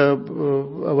 normally in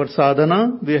our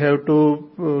sadhana, we have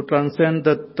to transcend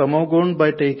the tamogun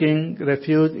by taking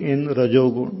refuge in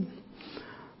rajogun.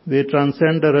 We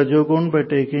transcend the rajogun by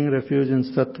taking refuge in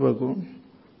sattva gun,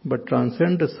 but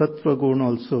transcend the sattva gun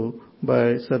also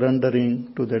by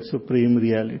surrendering to that supreme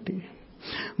reality.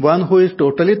 One who is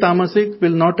totally tamasic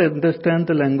will not understand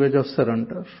the language of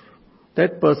surrender.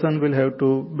 That person will have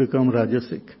to become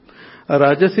rajasic. A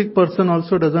rajasic person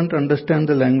also doesn't understand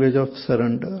the language of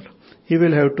surrender. He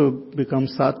will have to become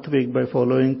sattvic by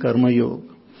following karma yoga.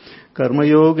 Karma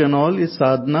yoga and all is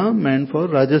sadhana meant for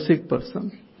rajasic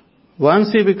person.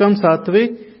 Once he becomes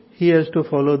sattvic, he has to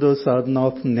follow the sadhana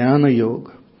of jnana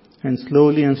yoga and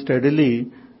slowly and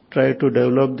steadily try to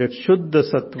develop that shuddha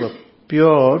sattva,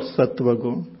 pure sattva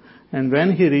gun. And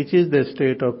when he reaches the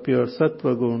state of pure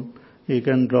sattva gun, he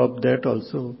can drop that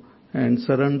also and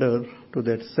surrender to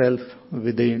that self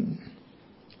within.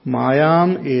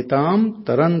 Mayam etam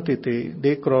tarantite.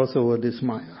 They cross over this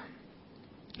maya.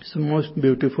 It's most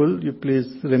beautiful. You please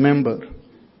remember.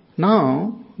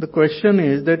 Now, the question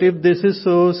is that if this is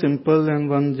so simple and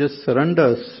one just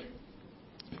surrenders,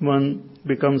 one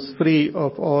becomes free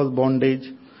of all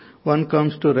bondage, one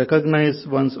comes to recognize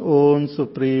one's own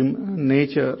supreme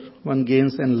nature, one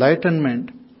gains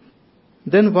enlightenment,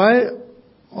 then why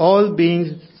all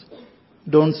beings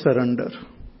don't surrender?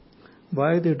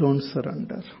 Why they don't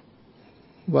surrender?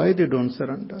 Why they don't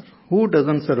surrender? Who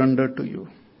doesn't surrender to you?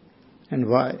 And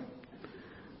why?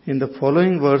 In the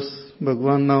following verse,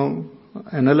 Bhagavan now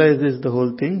analyzes the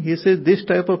whole thing. He says, this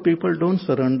type of people don't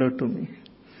surrender to me.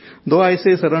 Though I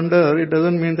say surrender, it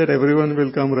doesn't mean that everyone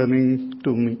will come running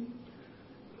to me.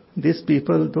 These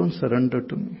people don't surrender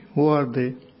to me. Who are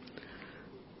they?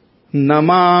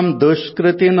 Namam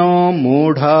dushkritino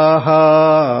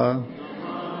mudhaha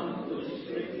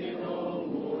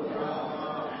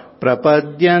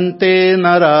prapadyante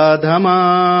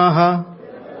naradhamaha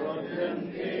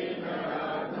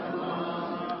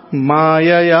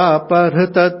Mayaya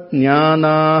parhatat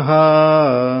jnanaha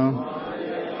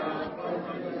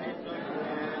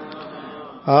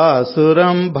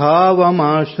asuram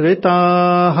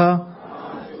bhavamashritaha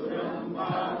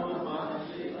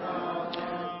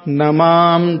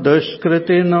namam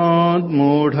dushkritino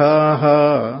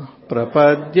mudhaha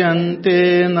prapadyante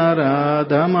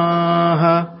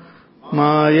naradhamaha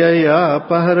mayaya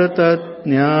parhatat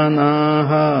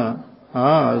jnanaha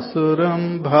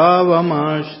asuram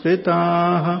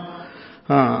bhavamashritaha.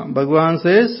 Bhagavan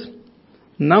says,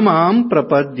 namam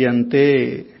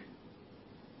prapadyante.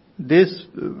 This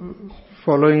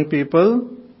following people,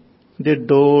 they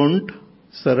don't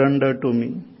surrender to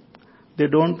me. They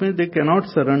don't mean they cannot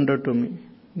surrender to me.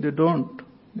 They don't.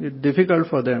 It's difficult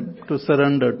for them to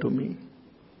surrender to me.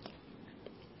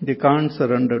 They can't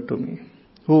surrender to me.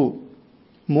 Who?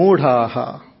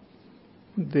 Mudhaha.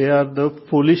 They are the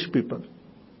foolish people.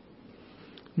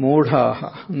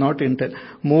 Mudhaha, not intelligent.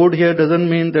 Mood here doesn't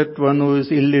mean that one who is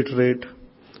illiterate.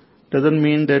 Doesn't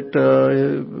mean that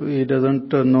he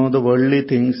doesn't know the worldly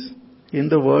things. In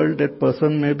the world, that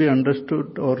person may be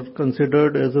understood or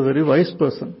considered as a very wise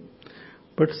person.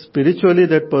 But spiritually,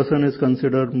 that person is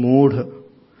considered mood.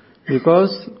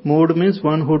 Because mood means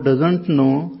one who doesn't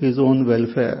know his own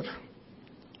welfare.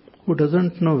 Who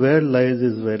doesn't know where lies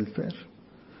his welfare.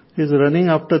 He is running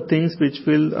after things which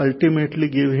will ultimately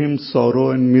give him sorrow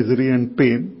and misery and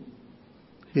pain.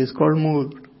 He is called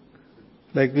mood.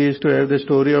 Like we used to have the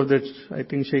story of that, I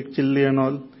think Sheikh Chilli and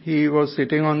all. He was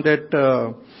sitting on that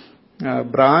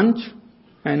branch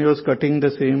and he was cutting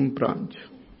the same branch.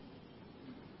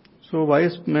 So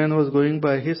wise man was going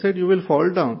by. He said, you will fall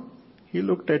down. He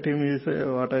looked at him. He said,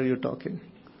 what are you talking?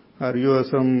 Are you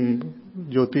some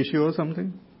Jyotishi or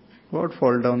something? What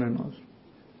fall down and all?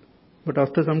 But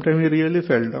after some time he really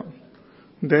fell down.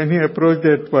 Then he approached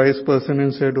that wise person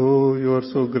and said, oh, you are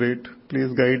so great.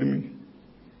 Please guide me.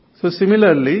 So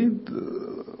similarly,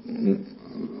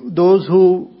 those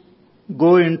who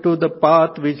go into the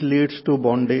path which leads to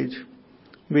bondage,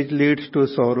 which leads to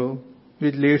sorrow,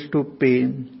 which leads to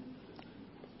pain,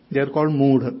 they are called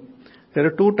moodha. There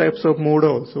are two types of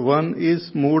moodha also. One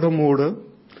is moodha,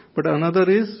 but another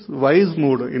is wise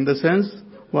moodha, in the sense,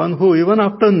 one who even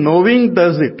after knowing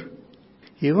does it.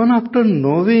 Even after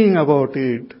knowing about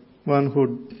it, one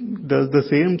who does the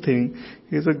same thing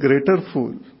is a greater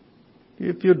fool.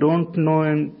 If you don't know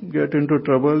and get into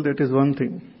trouble, that is one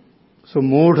thing. So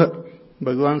moodha,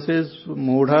 Bhagavan says,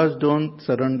 moodhas don't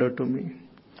surrender to me.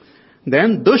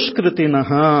 Then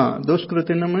dushkritinaha.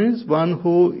 Dushkritina means one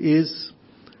who is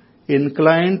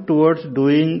inclined towards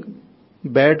doing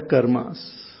bad karmas,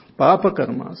 papa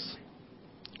karmas.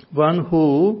 One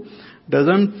who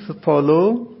doesn't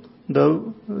follow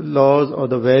the laws or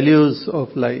the values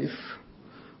of life.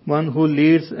 One who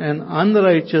leads an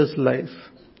unrighteous life.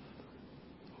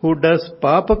 Who does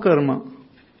papa karma,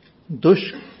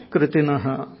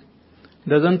 dushkritinaha,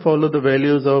 doesn't follow the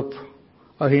values of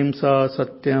ahimsa,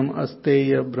 satyam,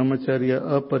 asteya, brahmacharya,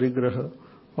 aparigraha,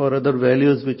 or other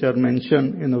values which are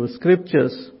mentioned in our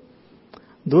scriptures,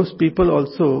 those people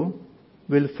also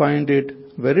will find it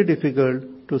very difficult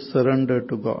to surrender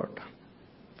to God.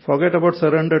 Forget about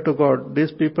surrender to God.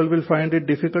 These people will find it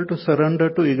difficult to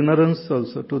surrender to ignorance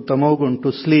also, to tamogun,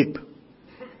 to sleep.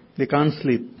 They can't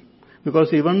sleep.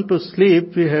 Because even to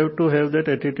sleep, we have to have that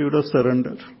attitude of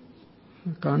surrender.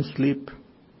 We can't sleep.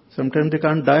 Sometimes they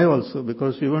can't die also,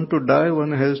 because even to die,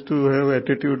 one has to have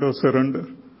attitude of surrender.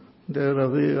 They are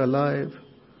away, alive.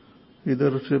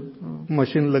 इधर से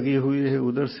machine लगी हुई है,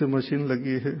 उधर से machine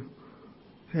लगी है.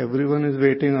 Everyone is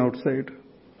waiting outside.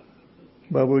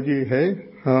 बाबूजी है?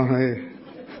 हाँ है.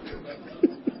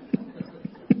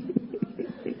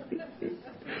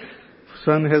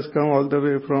 Son has come all the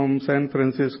way from San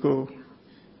Francisco.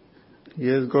 He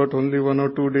has got only 1 or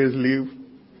 2 days leave.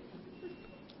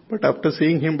 But after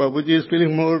seeing him, Babuji is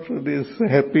feeling more this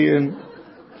happy and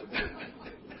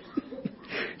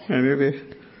anyway.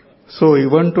 So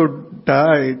even to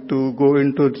die, to go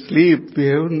into sleep,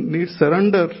 we need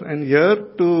surrender. And here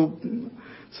to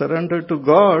surrender to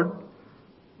God,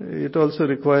 it also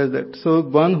requires that. So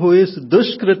one who is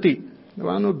dushkriti,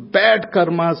 one who bad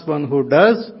karmas, one who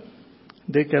does,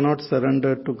 they cannot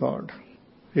surrender to God.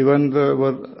 Even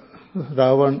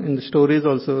Ravan, in the stories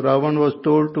also, Ravan was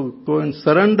told to go and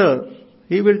surrender.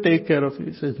 He will take care of you.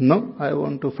 He says, no, I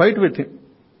want to fight with him.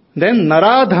 Then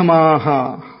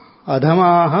naradhamaha,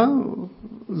 adhamaha,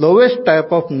 lowest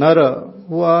type of nara,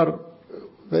 who are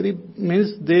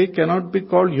means they cannot be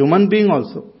called human being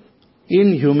also.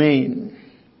 Inhumane,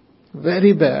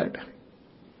 very bad.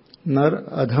 Nar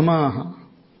adhamaha,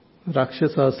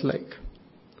 rakshasas like.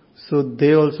 So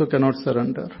they also cannot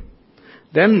surrender.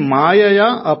 Then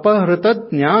mayaya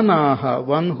apahritat jnanaha,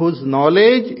 one whose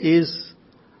knowledge is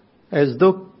as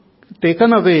though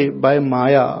taken away by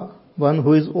maya, one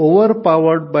who is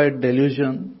overpowered by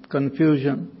delusion,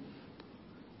 confusion,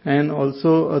 and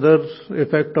also other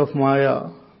effect of maya,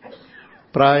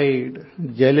 pride,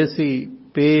 jealousy,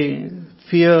 pain,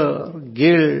 fear,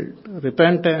 guilt,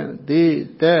 repentance, this,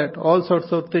 that, all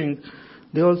sorts of things,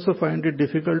 they also find it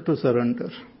difficult to surrender.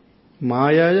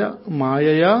 Mayaya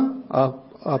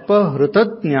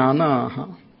apahritat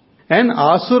jnanaha. And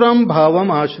asuram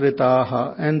bhavam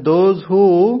ashritaha. And those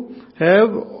who have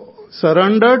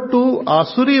surrendered to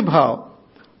asuri bhav,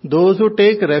 those who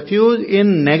take refuge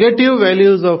in negative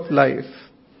values of life,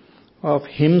 of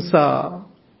himsa,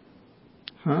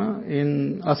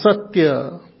 in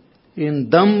asatya, in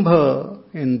dambha,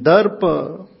 in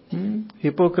darpa,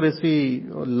 hypocrisy,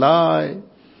 lie,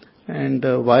 and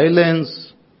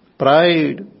violence,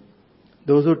 pride,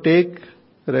 those who take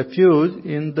refuge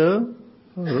in the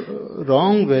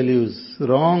wrong values,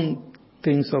 wrong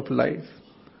things of life.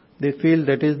 They feel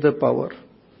that is the power.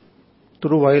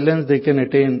 Through violence they can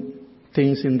attain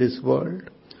things in this world.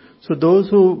 So those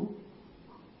who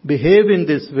behave in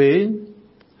this way,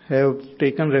 have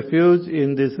taken refuge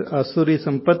in this asuri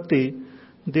sampatti,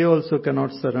 they also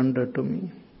cannot surrender to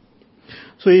me.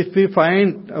 So if we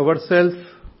find ourselves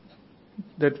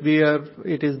that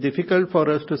it is difficult for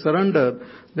us to surrender,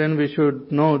 then we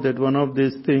should know that one of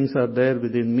these things are there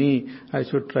within me. I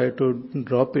should try to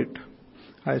drop it.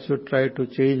 I should try to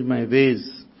change my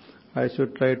ways. I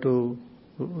should try to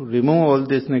remove all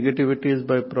these negativities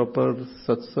by proper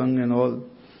satsang and all.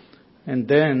 And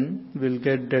then we'll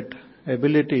get that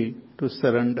ability to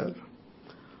surrender.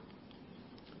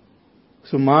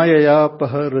 So mayaya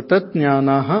paharitat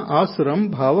jnanaha asuram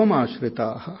bhavam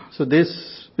ashritaha. So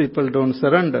these people don't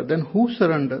surrender. Then who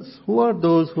surrenders? Who are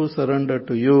those who surrender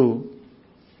to you?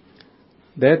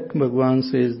 That Bhagavan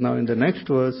says now in the next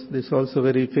verse. This is also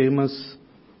very famous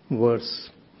verse.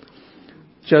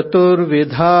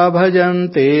 Chaturvidha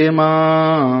bhajante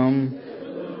mam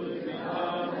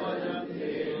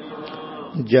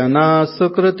jana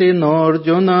sukriti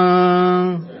norjuna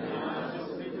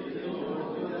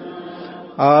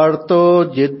arto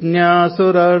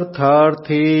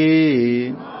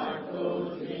jidnyasurartharthi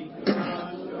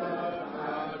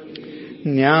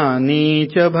jnani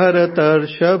cha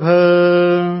bharatarshabha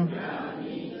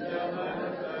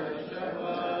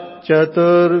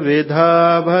chaturvidha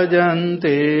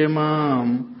bhajante mam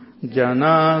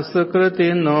jana sukriti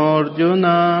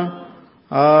norjuna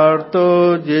arto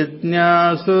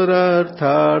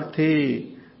jidnyasurartharthi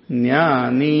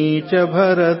jnani cha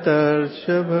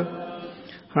bharatarshabha.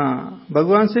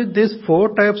 Bhagavan said these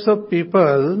four types of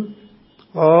people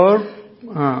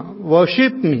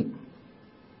worship me.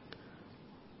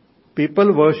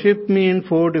 People worship me in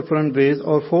four different ways,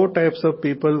 or four types of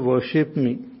people worship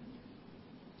me.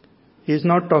 He is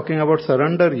not talking about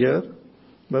surrender here.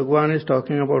 Bhagavan is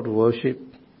talking about worship.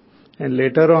 And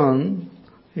later on,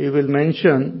 he will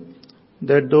mention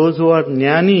that those who are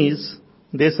jnanis,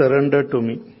 they surrender to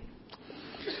me.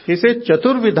 He said,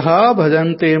 Chaturvidha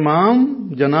bhajante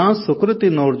mam jana sukriti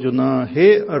norjuna.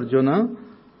 Hey Arjuna,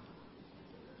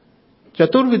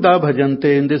 Chaturvidha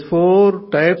bhajante, in these four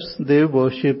types they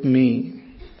worship me.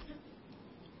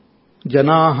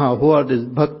 Janaha, who are these?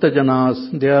 Bhakta janas,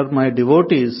 they are my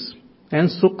devotees. And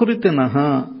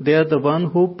sukritinaha, they are the one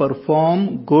who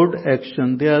perform good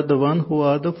action. They are the one who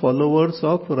are the followers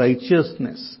of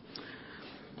righteousness.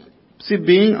 See,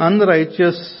 being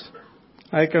unrighteous,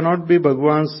 I cannot be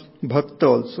Bhagavan's bhakta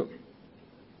also.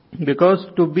 Because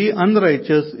to be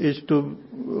unrighteous is to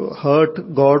hurt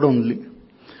God only.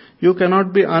 You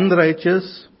cannot be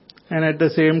unrighteous and at the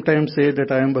same time say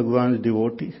that I am Bhagavan's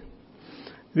devotee.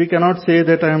 We cannot say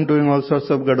that I am doing all sorts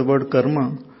of gadbad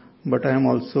karma, but I am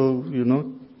also,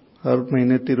 हर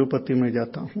महीने तिरुपति में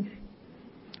जाता हूं.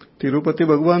 Tirupati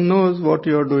Bhagwan knows what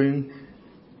you are doing.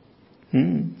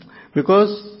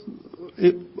 Because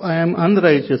if I am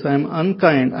unrighteous, I am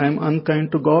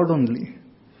unkind to God only.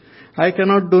 I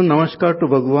cannot do namaskar to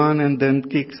Bhagwan and then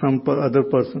kick some other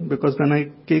person. Because when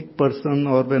I kick person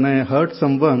or when I hurt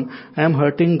someone, I am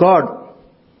hurting God.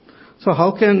 So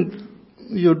how can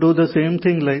you do the same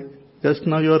thing? Like just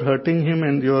now you are hurting him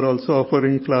and you are also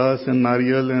offering flowers and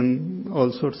nariyal and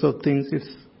all sorts of things.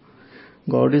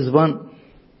 God is one.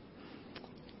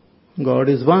 God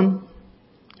is one.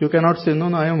 You cannot say,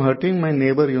 no, I am hurting my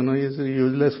neighbor, he is a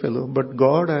useless fellow. But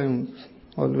God, I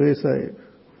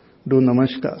do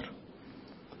namaskar.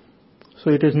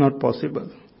 So it is not possible.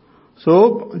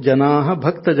 So, Janaha,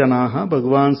 Bhakta Janaha,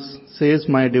 Bhagavan says,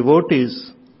 my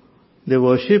devotees, they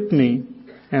worship me,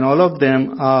 and all of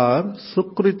them are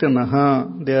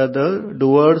Sukritanaha. They are the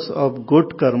doers of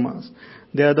good karmas.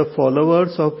 They are the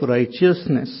followers of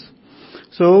righteousness.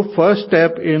 So, first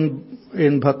step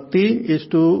in bhakti is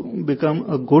to become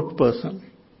a good person.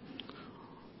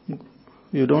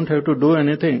 You don't have to do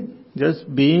anything.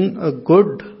 Just being a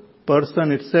good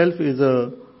person itself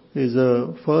is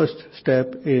a first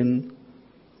step in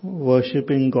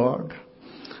worshipping God.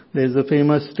 There is a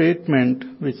famous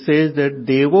statement which says that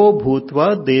Devo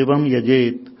Bhutva Devam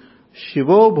Yajet,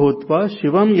 Shivo Bhutva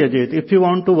Shivam Yajet. If you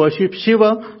want to worship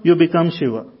Shiva, you become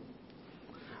Shiva.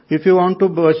 If you want to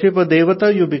worship a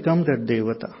Devata, you become that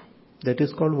Devata. That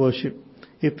is called worship.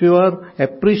 If you are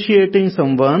appreciating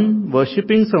someone,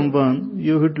 worshipping someone,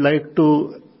 you would like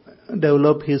to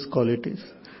develop his qualities.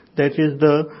 That is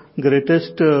the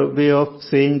greatest way of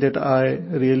saying that I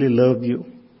really love you.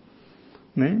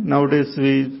 Nowadays,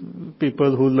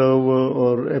 people who love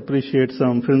or appreciate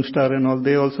some film star and all,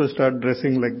 they also start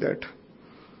dressing like that.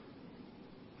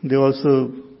 They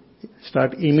also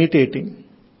start imitating.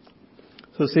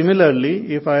 So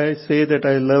similarly, if I say that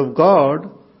I love God,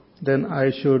 then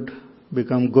I should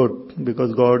become good,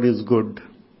 because God is good.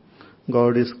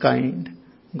 God is kind.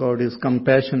 God is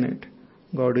compassionate.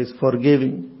 God is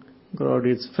forgiving. God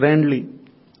is friendly.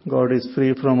 God is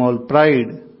free from all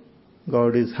pride.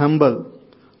 God is humble.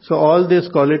 So all these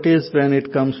qualities, when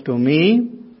it comes to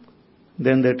me,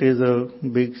 then that is a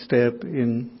big step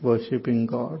in worshipping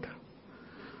God.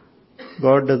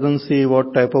 God doesn't see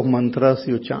what type of mantras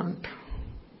you chant.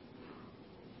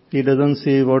 He doesn't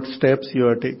see what steps you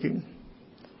are taking,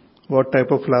 what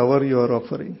type of flower you are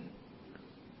offering,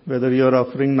 whether you are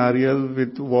offering nariyal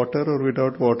with water or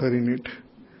without water in it.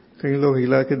 कई लोग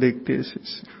हिला के देखते हैं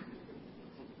इसे.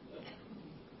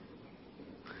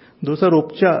 Those are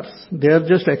upchars. They are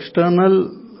just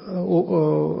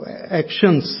external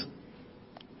actions.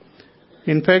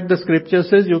 In fact, the scripture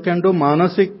says you can do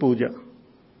manasik puja.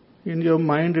 In your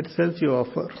mind itself you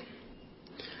offer.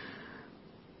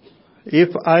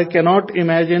 If I cannot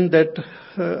imagine that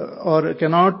or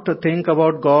cannot think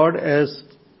about God as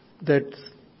that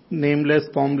nameless,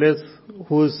 formless,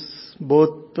 whose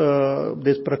both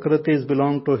these prakritis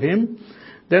belong to Him,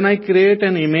 then I create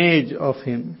an image of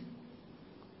Him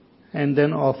and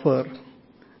then offer.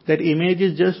 That image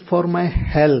is just for my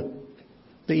help.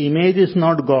 The image is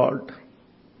not God.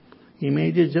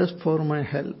 Image is just for my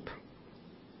help.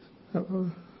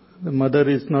 The mother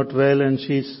is not well and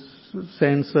she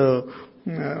sends a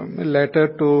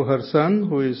letter to her son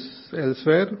who is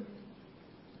elsewhere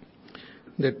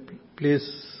that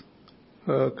please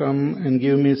come and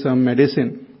give me some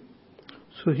medicine.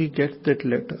 So he gets that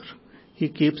letter. He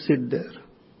keeps it there.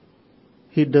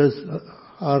 He does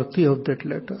arti of that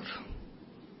letter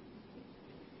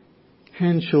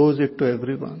and shows it to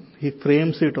everyone. He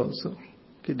frames it also.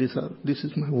 Okay, this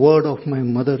is my word of my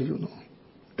mother,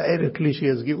 Directly she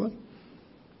has given.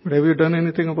 But have you done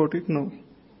anything about it? No.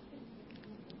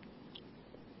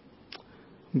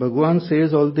 Bhagwan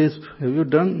says all this. Have you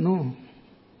done? No.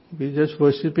 We're just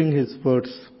worshipping His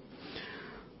words.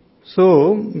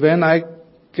 So, when I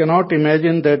cannot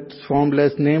imagine that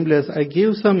formless, nameless, I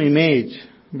give some image,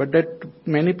 but that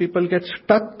many people get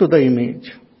stuck to the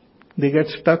image. They get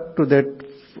stuck to that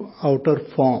outer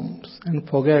forms and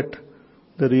forget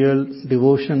the real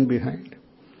devotion behind.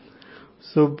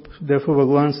 So, therefore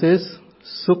Bhagavan says,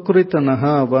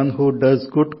 Sukritanaha, one who does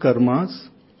good karmas,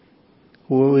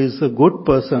 who is a good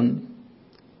person,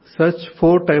 such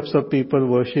 4 types of people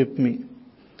worship me.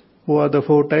 Who are the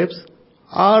 4 types?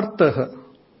 Artaha.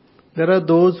 There are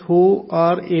those who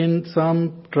are in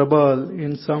some trouble,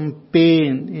 in some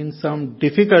pain, in some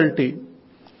difficulty.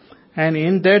 And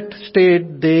in that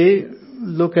state, they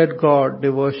look at God, they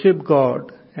worship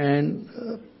God and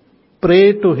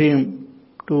pray to Him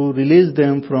to release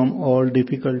them from all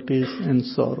difficulties and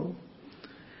sorrow.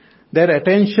 Their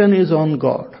attention is on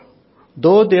God.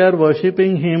 Though they are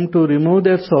worshipping Him to remove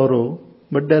their sorrow,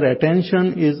 but their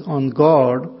attention is on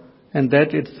God, and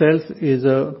that itself is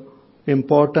a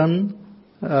important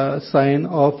sign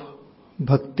of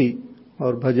bhakti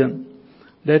or bhajan.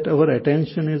 That our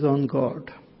attention is on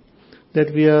God.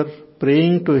 That we are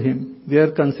praying to Him. We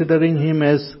are considering Him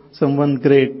as someone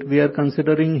great. We are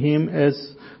considering Him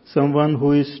as someone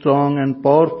who is strong and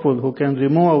powerful, who can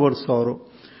remove our sorrow.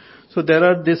 So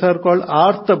these are called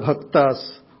Artha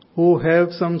Bhaktas, who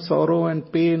have some sorrow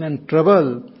and pain and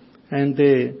trouble, and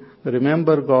they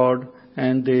remember God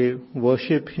and they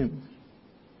worship Him.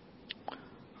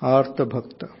 Artha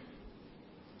Bhakta.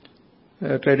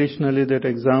 Traditionally that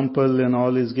example and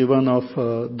all is given of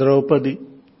Draupadi.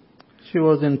 She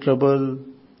was in trouble,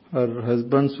 her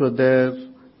husbands were there,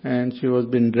 and she was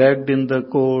being dragged in the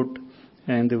court,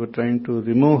 and they were trying to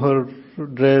remove her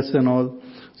dress and all.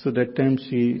 So that time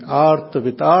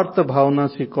with Artha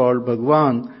Bhavana she called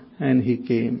Bhagwan, and He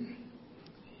came.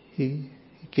 He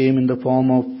came in the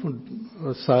form of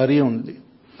a sari only.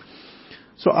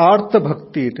 So Artha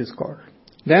Bhakti it is called.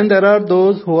 Then there are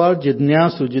those who are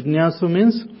Jidnyasu. Jidnyasu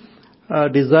means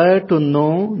desire to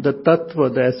know the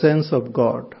tattva, the essence of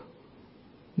God.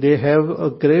 They have a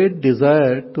great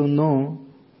desire to know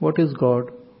what is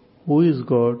God, who is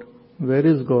God, where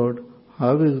is God,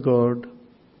 how is God,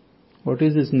 what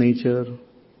is His nature,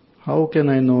 how can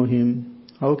I know Him,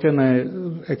 how can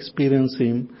I experience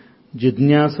Him.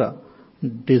 Jidnyasa,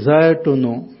 desire to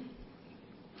know.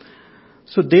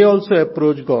 So they also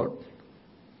approach God.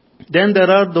 Then there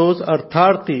are those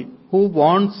Artharthi who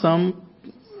want some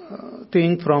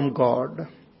thing from God.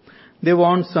 They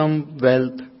want some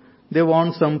wealth. They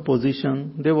want some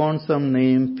position. They want some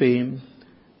name, fame.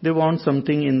 They want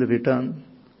something in return.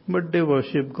 But they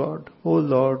worship God. Oh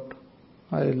Lord,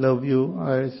 I love you.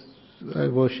 I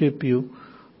worship you.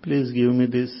 Please give me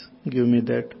this, give me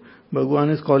that. Bhagwan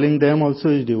is calling them also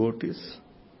His devotees.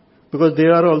 Because they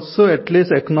are also at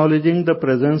least acknowledging the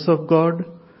presence of God,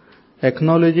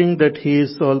 acknowledging that He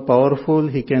is all powerful,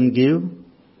 He can give.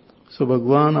 So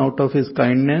Bhagwan, out of His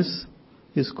kindness,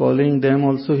 is calling them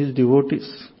also His devotees.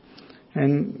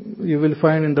 And you will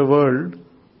find in the world,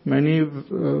 many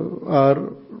are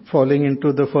falling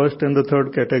into the first and the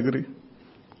third category.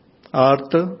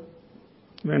 Artha,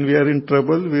 when we are in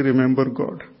trouble, we remember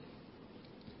God.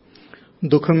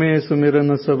 Dukh mein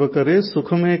sumirana sab kare,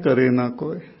 sukh mein kare na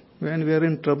koi. When we are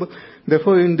in trouble.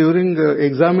 Therefore, during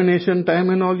examination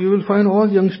time and all, you will find all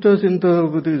youngsters in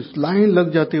this line lag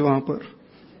jati wahan par.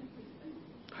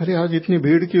 अरे आज इतनी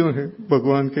भीड़ क्यों है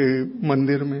भगवान के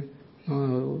मंदिर में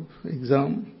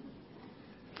exam.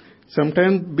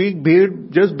 Sometimes big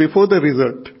bid just before the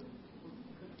result.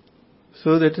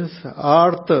 So that is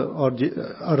Artha or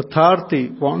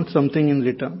Artharthi, want something in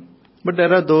return. But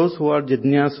there are those who are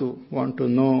Jidnyasu, want to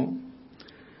know.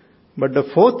 But the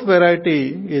fourth variety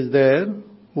is there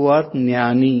who are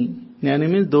Jnani. Jnani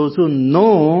means those who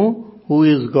know who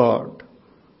is God.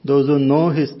 Those who know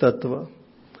His Tattva.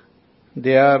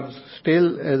 They are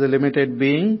still as a limited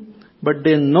being, but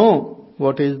they know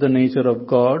what is the nature of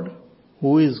God,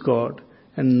 who is God,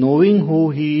 and knowing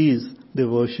who He is, they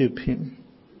worship Him.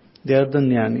 They are the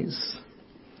Jnanis.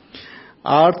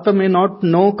 Artha may not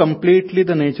know completely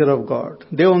the nature of God.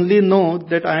 They only know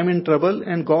that I am in trouble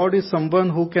and God is someone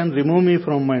who can remove me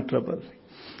from my trouble.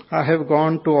 I have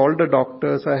gone to all the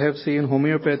doctors, I have seen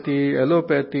homeopathy,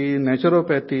 allopathy,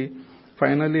 naturopathy.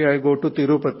 Finally I go to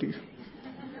Tirupati.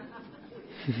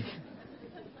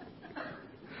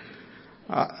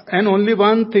 And only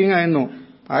one thing I know.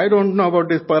 I don't know about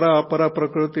this para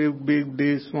prakriti, big,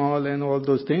 D, small and all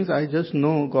those things. I just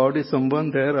know God is someone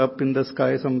there up in the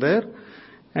sky somewhere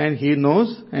and He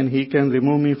knows and He can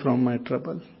remove me from my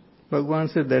trouble. Bhagwan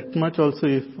said that much also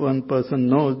if one person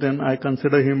knows, then I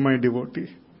consider him my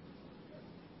devotee.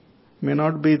 May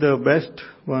not be the best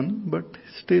one, but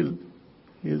still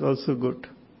he is also good.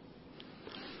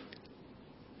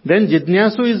 Then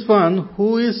Jidnyasu is one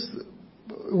who is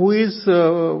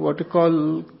what you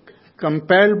call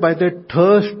compelled by the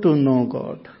thirst to know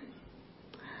God.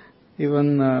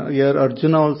 Even here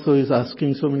Arjuna also is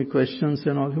asking so many questions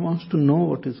and all. He wants to know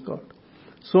what is God.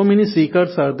 So many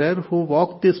seekers are there who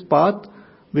walk this path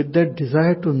with that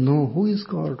desire to know who is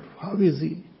God, how is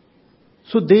He.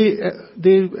 So they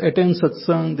attend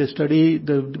satsang, they study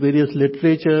the various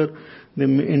literature, they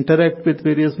interact with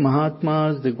various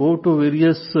Mahatmas, they go to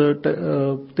various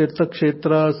Tirtha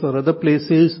Kshetras or other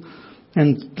places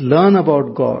and learn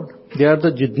about God. They are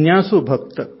the Jidnyasu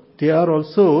Bhakta. They are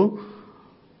also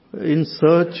in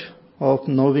search of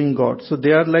knowing God. So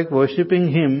they are like worshipping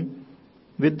Him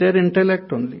with their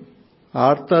intellect only.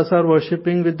 Arthas are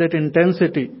worshipping with that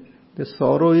intensity. The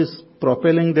sorrow is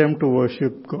propelling them to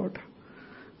worship God.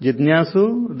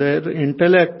 Jidnyasu, their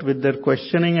intellect with their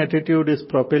questioning attitude is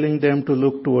propelling them to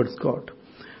look towards God.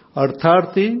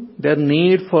 Artharthi, their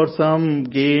need for some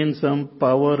gain, some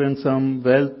power and some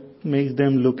wealth makes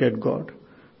them look at God.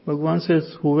 Bhagavan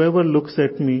says, whoever looks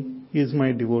at me is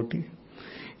my devotee.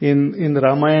 In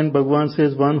Ramayana, Bhagavan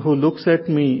says, one who looks at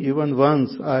me even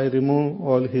once, I remove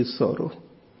all his sorrow.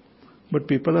 But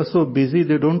people are so busy,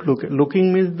 they don't look.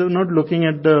 Looking means they're not looking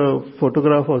at the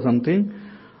photograph or something.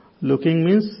 Looking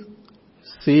means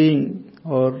seeing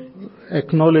or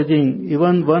acknowledging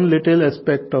even one little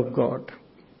aspect of God.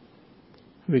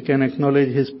 We can acknowledge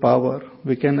His power.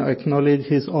 We can acknowledge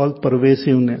His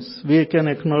all-pervasiveness. We can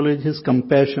acknowledge His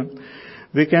compassion.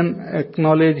 We can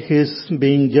acknowledge His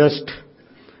being just.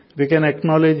 We can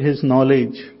acknowledge His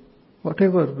knowledge.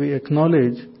 Whatever we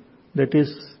acknowledge, that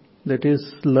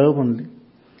is love only.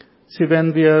 See,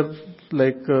 when we are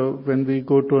when we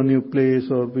go to a new place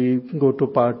or we go to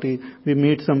party, we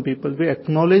meet some people, we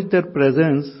acknowledge their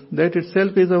presence. That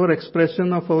itself is our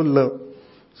expression of our love.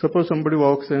 Suppose somebody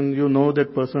walks and you know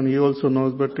that person, he also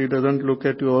knows, but he doesn't look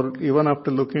at you, or even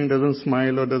after looking doesn't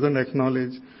smile or doesn't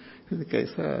acknowledge.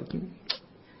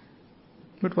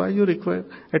 But why you require?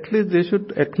 At least they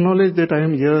should acknowledge that I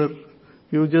am here.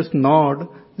 You just nod,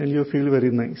 then you feel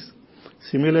very nice.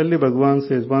 Similarly, Bhagavan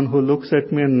says, one who looks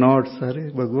at me and nods,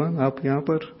 Arey, Bhagavan, aap yahan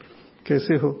par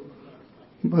kaise ho?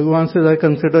 Bhagavan says, I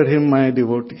consider him my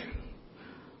devotee.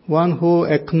 One who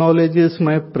acknowledges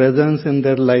my presence in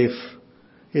their life.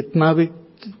 Itna bhi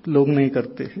log nahi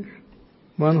karte hai.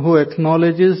 One who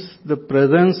acknowledges the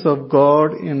presence of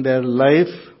God in their life.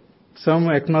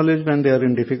 Some acknowledge when they are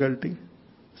in difficulty.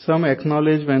 Some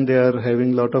acknowledge when they are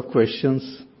having lot of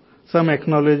questions. Some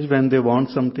acknowledge when they want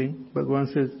something. Bhagavan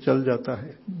says, chal jata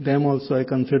hai. Them also I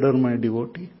consider my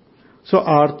devotee. So,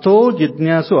 artho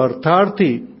jidnyasu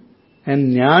artharthi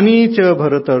and jnani cha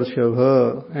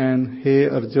bharatarshava. And hey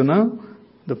Arjuna,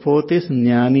 the fourth is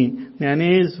jnani.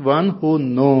 Jnani is one who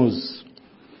knows.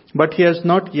 But he has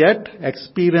not yet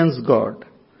experienced God.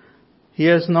 He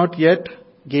has not yet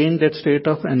gained that state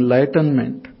of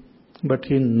enlightenment. But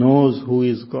he knows who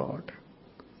is God.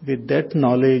 With that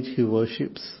knowledge he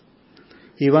worships.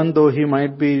 Even though he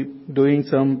might be doing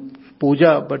some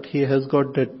puja, but he has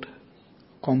got that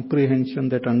comprehension,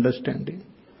 that understanding.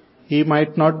 He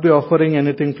might not be offering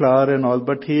anything, flower and all,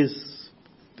 but he is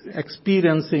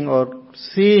experiencing or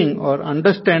seeing or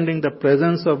understanding the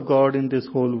presence of God in this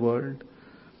whole world.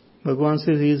 Bhagavan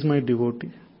says, he is my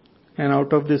devotee. And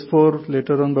out of these four,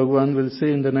 later on Bhagavan will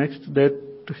say in the next that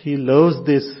he loves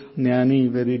this jnani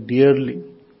very dearly.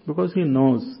 Because he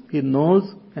knows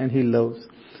and he loves.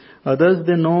 Others,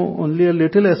 they know only a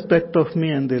little aspect of me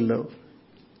and they love.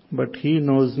 But he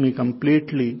knows me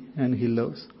completely and he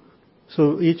loves.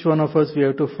 So each one of us, we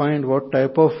have to find what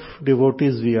type of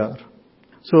devotees we are.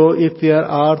 So if we are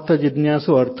artha jidnyasu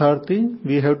artharthi,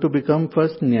 we have to become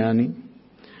first jnani.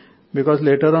 Because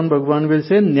later on Bhagavan will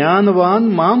say,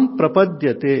 jnanvan mam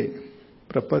prapadyate.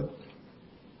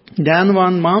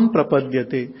 Jnanvan mam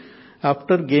prapadyate.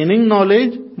 After gaining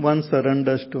knowledge, one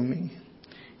surrenders to me.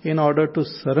 In order to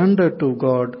surrender to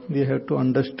God, we have to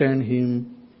understand Him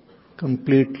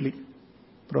completely,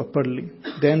 properly.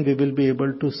 Then we will be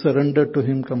able to surrender to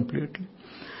Him completely.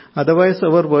 Otherwise,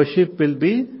 our worship will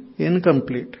be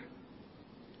incomplete.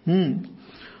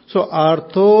 So,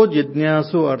 artho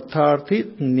jidnyasu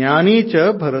artharthi jnani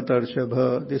cha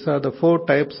bharatarshava. These are the four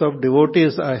types of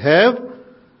devotees I have.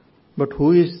 But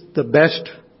who is the best?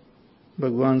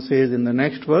 Bhagavan says in the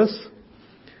next verse,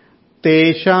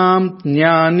 Tesham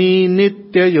jnani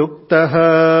nitya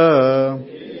yuktaha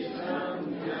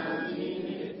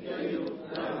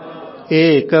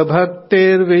eka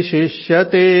bhaktir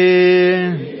vishishyate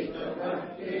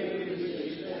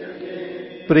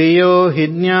priyo hi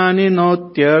jnani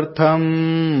notyartham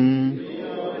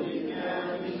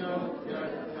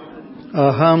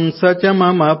aham sacha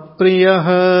mama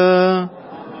priyah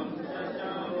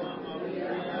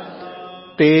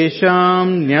Tesham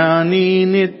jnani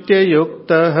nitya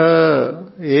yuktaha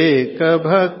eka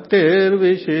bhaktir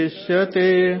vishishyate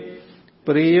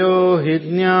priyo hi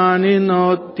jnani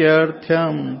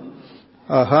notyarthyam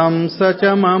aham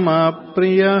sacha mama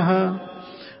priyah.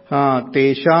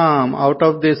 Tesham, out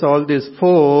of this, all these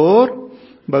four,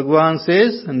 Bhagavan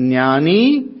says, jnani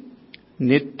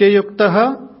nitya yuktaha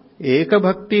eka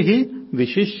bhaktihi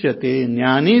vishishyate.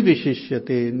 Jnani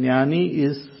vishishyate. Jnani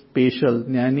is special.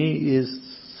 Jnani is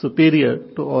superior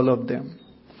to all of them.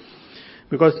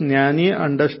 Because Jnani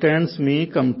understands me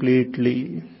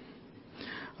completely.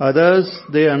 Others,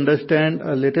 they understand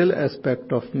a little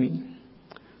aspect of me.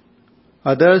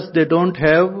 Others, they don't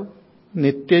have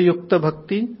Nitya Yukta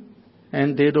Bhakti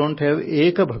and they don't have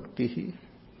Eka Bhakti.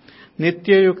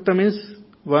 Nitya Yukta means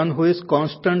one who is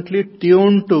constantly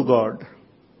tuned to God.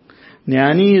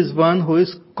 Jnani is one who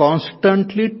is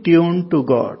constantly tuned to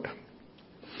God.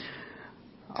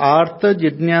 Artha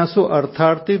Jidnyasu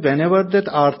Artharthi, whenever that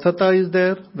Arthata is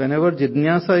there, whenever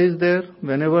Jidnyasa is there,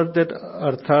 whenever that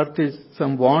Artharthi,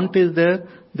 some want is there,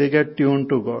 they get tuned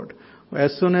to God.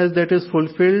 As soon as that is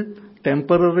fulfilled,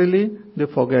 temporarily, they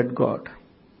forget God.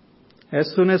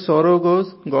 As soon as sorrow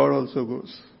goes, God also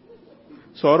goes.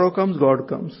 Sorrow comes, God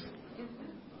comes.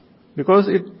 Because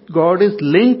God is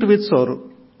linked with sorrow.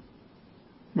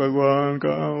 Bhagwan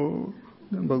ka,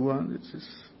 Bhagwan is.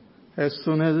 As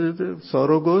soon as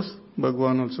sorrow goes,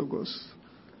 Bhagwan also goes.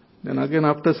 Then again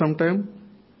after some time,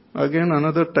 again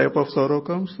another type of sorrow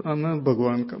comes, another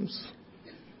Bhagwan comes.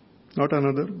 Not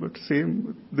another, but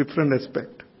same, different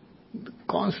aspect.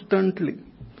 Constantly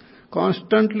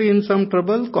in some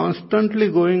trouble, constantly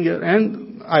going here.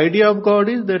 And idea of God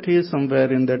is that He is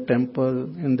somewhere in that temple,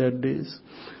 in that this.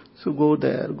 So go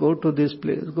there, go to this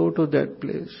place, go to that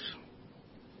place.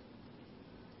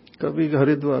 कभी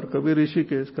हरिद्वार, कभी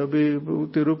ऋषिकेश, कभी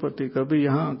तिरुपति, कभी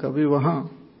यहाँ, कभी वहाँ.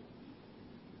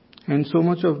 And so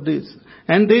much of this.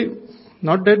 And they,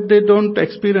 not that they don't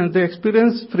experience, they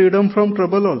experience freedom from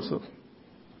trouble also.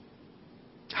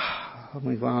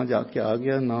 मैं वहाँ जाके आ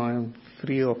गया, now I am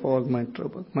free of all my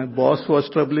trouble. My boss was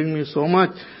troubling me so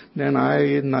much, then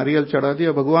I नारियल चढ़ा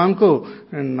दिया भगवान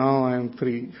को, and now I am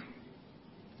free.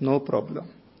 No problem.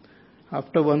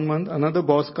 After 1 month, another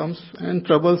boss comes and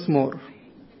troubles more.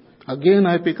 Again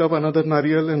I pick up another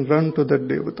nariyal and run to that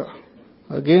devata.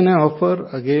 Again I offer,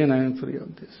 again I am free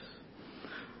of this.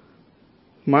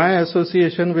 My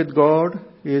association with God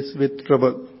is with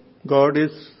trouble. God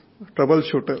is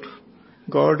troubleshooter.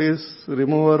 God is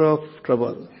remover of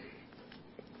trouble.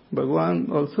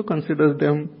 Bhagwan also considers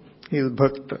them his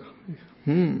bhakta.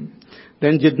 Then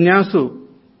Jidnyasu,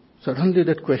 suddenly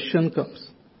that question comes.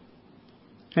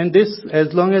 And this,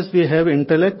 as long as we have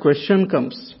intellect, question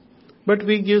comes. But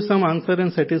we give some answer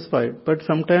and satisfy. But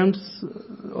sometimes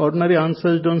ordinary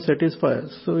answers don't satisfy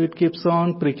us. So it keeps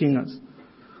on pricking us.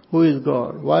 Who is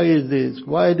God? Why is this?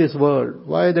 Why this world?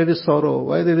 Why there is sorrow?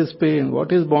 Why there is pain?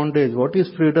 What is bondage? What is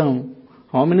freedom?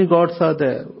 How many gods are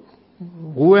there?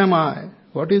 Who am I?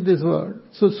 What is this world?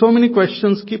 So many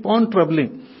questions keep on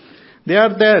troubling. They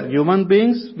are there. Human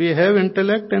beings, we have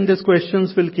intellect and these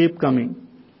questions will keep coming.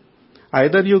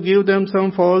 Either you give them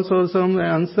some false or some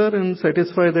answer and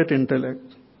satisfy that intellect.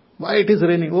 Why it is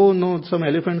raining? Oh no, some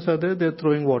elephants are there, they are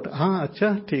throwing water.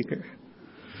 Acha, theek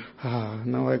hai.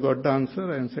 Now I got the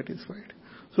answer, I am satisfied.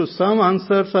 So some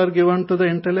answers are given to the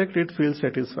intellect, it feels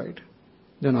satisfied.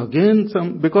 Then again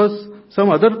because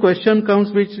some other question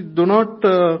comes which do not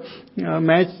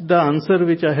match the answer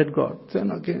which I had got.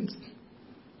 Then again.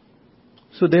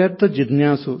 So they are the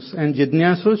Jidnyasus. And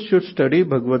Jidnyasus should study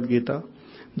Bhagavad Gita.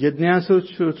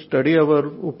 Jidnyasus should study our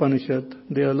Upanishad.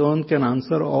 They alone can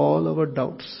answer all our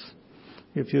doubts.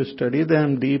 If you study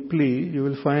them deeply, you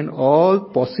will find all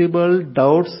possible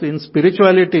doubts in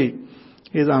spirituality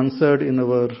is answered in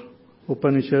our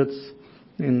Upanishads,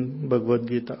 in Bhagavad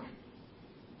Gita.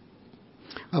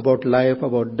 About life,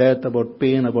 about death, about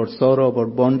pain, about sorrow,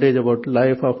 about bondage, about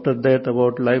life after death,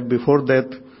 about life before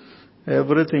death,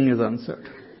 everything is answered.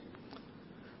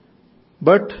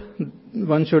 But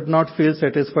one should not feel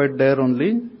satisfied there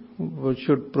only. We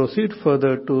should proceed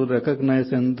further to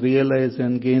recognize and realize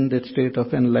and gain that state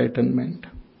of enlightenment.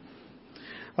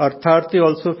 Artharthi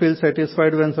also feel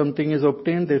satisfied when something is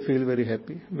obtained, they feel very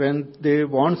happy. When they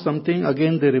want something,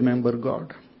 again they remember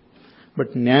God.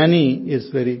 But Jnani is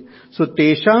very... So,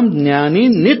 Tesham Jnani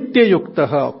Nitya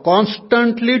Yuktaha,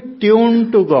 constantly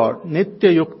tuned to God.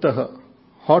 Nitya Yuktaha,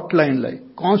 hotline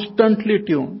like, constantly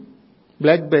tuned.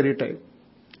 Blackberry type.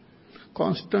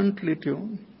 Constantly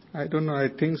tuned. I don't know, I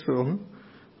think so.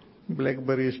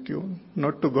 Blackberry is tuned.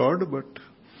 Not to God, but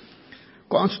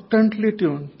constantly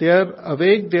tuned. They are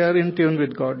awake, they are in tune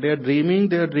with God. They are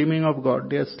dreaming of God.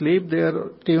 They are asleep, they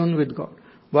are tuned with God.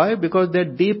 Why? Because their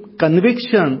deep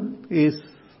conviction is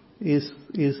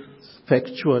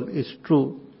factual, is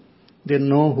true. They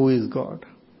know who is God.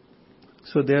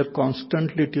 So they are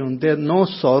constantly tuned. No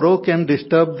sorrow can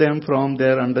disturb them from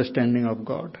their understanding of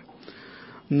God.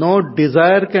 No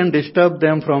desire can disturb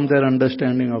them from their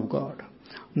understanding of God.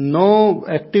 No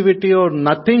activity or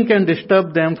nothing can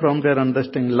disturb them from their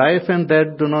understanding. Life and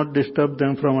death do not disturb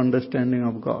them from understanding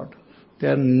of God. They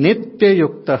are Nitya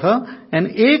Yuktaha and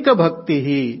Eka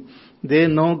Bhaktihi. They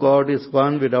know God is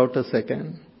one without a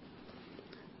second.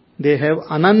 They have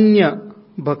Ananya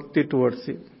Bhakti towards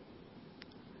Him.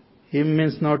 Him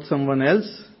means not someone else,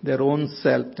 their own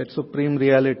self, that supreme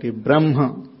reality,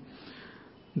 Brahma.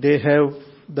 They have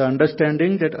the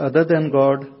understanding that other than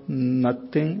God,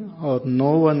 nothing or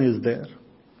no one is there.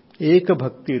 Eka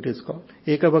Bhakti it is called.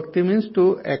 Eka Bhakti means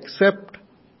to accept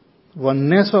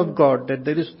oneness of God, that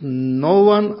there is no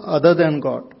one other than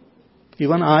God.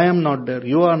 Even I am not there,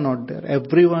 you are not there.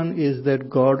 Everyone is that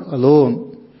God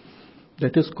alone.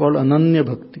 That is called Ananya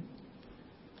Bhakti.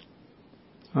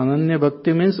 Ananya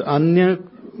Bhakti means Anya,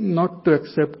 not to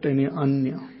accept any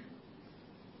Anya.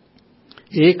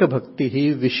 Eka Bhakti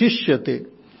hi Vishishyate.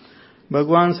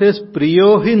 Bhagavan says,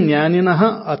 Priyo hi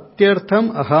jnaninaha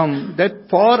atyartham aham. That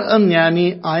for a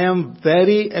jnani, I am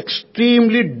very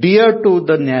extremely dear to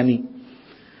the jnani.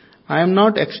 I am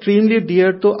not extremely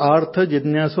dear to Artha,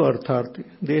 Jidnyasu, Artharthi.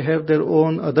 They have their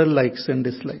own other likes and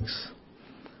dislikes.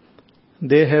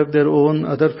 They have their own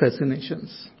other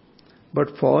fascinations.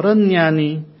 But for a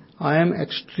jnani, I am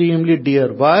extremely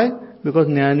dear. Why? Because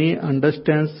jnani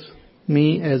understands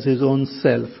me as his own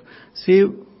self. See,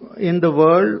 in the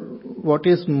world, what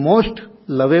is most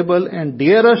lovable and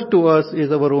dearest to us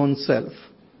is our own self.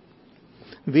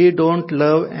 We don't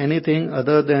love anything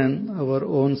other than our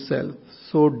own self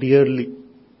so dearly.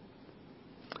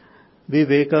 We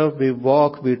wake up, we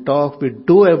walk, we talk, we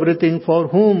do everything for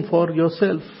whom? For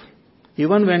yourself.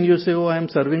 Even when you say, oh, I am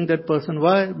serving that person.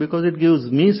 Why? Because it gives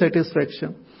me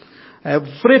satisfaction.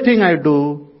 Everything I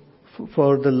do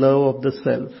for the love of the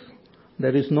self.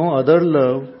 There is no other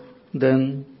love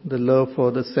than the love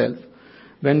for the self.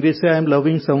 When we say I am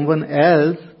loving someone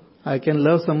else, I can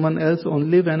love someone else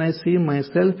only when I see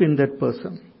myself in that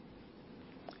person.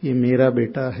 Ye mera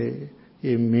beta hai,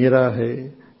 ye mera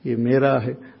hai, ye mera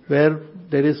hai. Where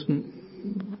there is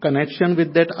connection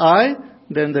with that I,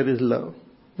 then there is love.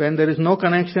 When there is no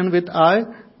connection with I,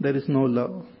 there is no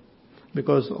love.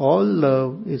 Because all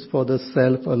love is for the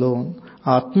self alone.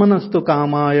 Atmanastu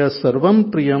kamaya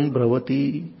sarvam priyam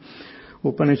bhavati.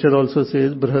 Upanishad also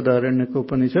says, Brihadaranyaka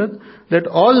Upanishad, that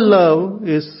all love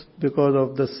is because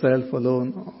of the self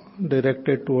alone,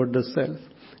 directed toward the self.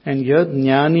 And yet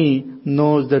Jnani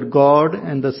knows that God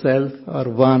and the self are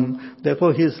one.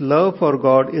 Therefore his love for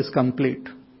God is complete.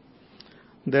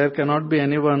 There cannot be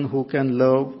anyone who can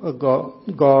love a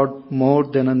God more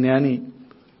than a Jnani.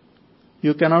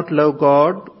 You cannot love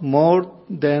God more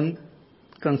than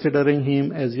considering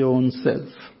Him as your own self.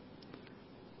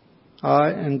 I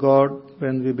and God,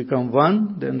 when we become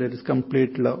one, then there is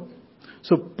complete love.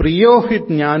 So, priyo hit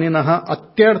jnaninaha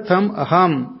atyartham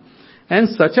aham. And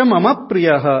such a mama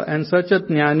priyaha, and such a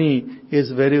jnani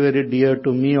is very, very dear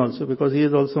to me also, because he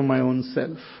is also my own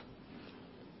self.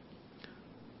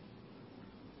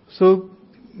 So,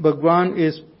 Bhagwan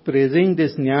is praising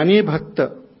this jnani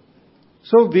bhakta.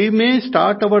 So, we may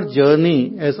start our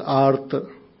journey as artha.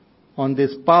 On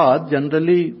this path,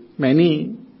 generally,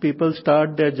 many people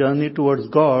start their journey towards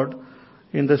God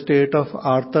in the state of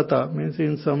artata, means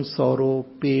in some sorrow,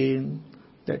 pain.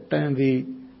 That time we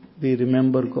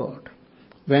remember God.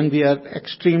 When we are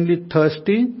extremely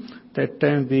thirsty, that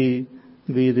time we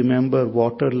remember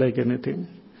water like anything.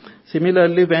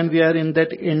 Similarly, when we are in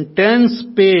that intense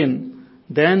pain,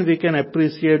 then we can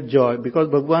appreciate joy, because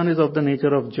Bhagwan is of the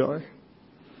nature of joy.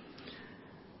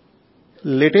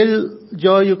 Little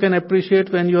joy you can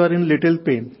appreciate when you are in little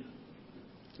pain.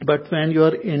 But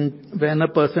when a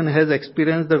person has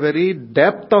experienced the very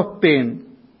depth of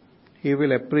pain, he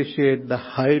will appreciate the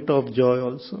height of joy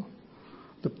also.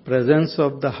 The presence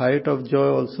of the height of joy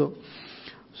also.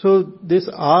 So this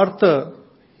Artha,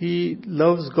 he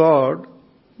loves God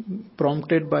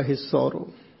prompted by his sorrow.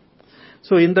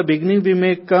 So in the beginning we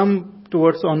may come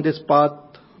towards on this path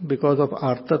because of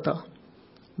Arthata.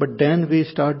 But then we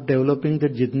start developing the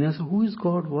Jidnyasa. Who is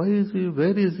God? Why is He?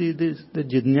 Where is He? The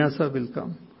Jidnyasa will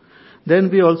come.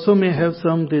 Then we also may have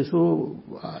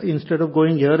instead of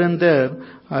going here and there,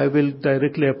 I will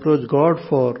directly approach God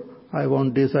for, I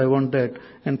want this, I want that.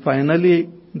 And finally,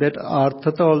 that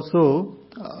Arthata also,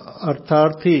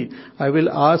 Artharthi, I will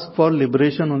ask for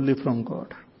liberation only from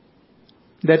God.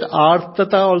 That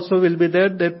Arthata also will be there,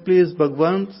 that please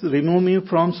Bhagwan, remove me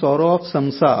from sorrow of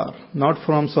samsar, not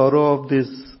from sorrow of this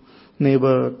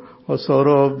neighbor or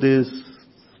sorrow of this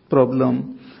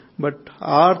problem. But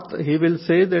he will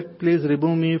say that please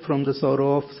remove me from the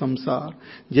sorrow of samsar.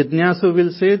 Jidnyasu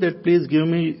will say that please give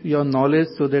me your knowledge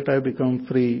so that I become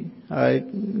free. I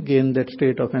gain that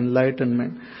state of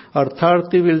enlightenment.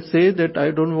 Artharthi will say that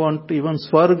I don't want even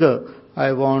swarga.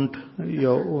 I want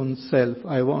your own self.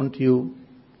 I want you.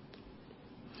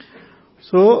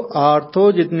 So,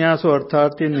 Artho, Jidnyasu,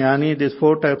 Artharthi, Jnani, these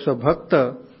four types of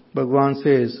bhakta, Bhagavan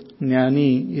says,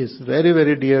 Jnani is very,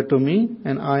 very dear to me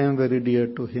and I am very dear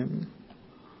to him.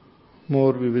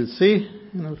 More we will see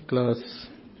in our class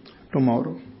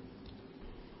tomorrow.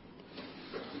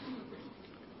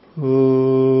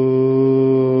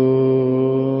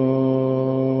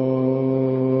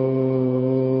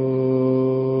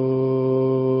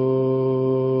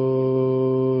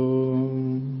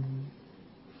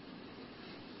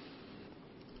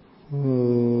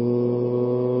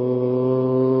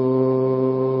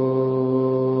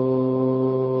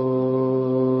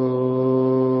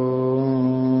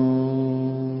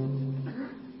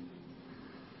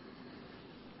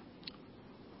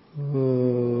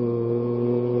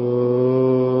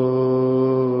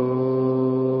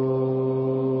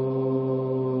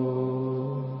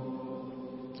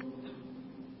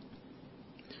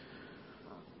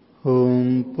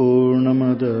 Om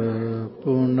Purnamada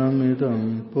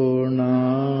Purnamidam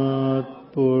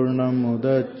Purnat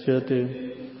Purnamudachyate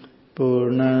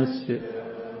Purnasya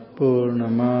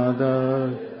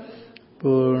Purnamadaya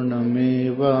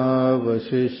Purnameva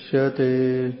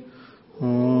Vasishyate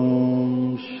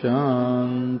Om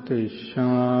Shanti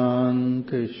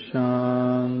Shanti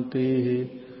Shanti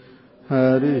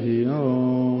Harihi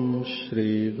Om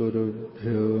Shri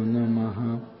Gurubhyo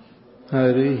Namaha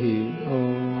Harihi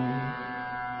Om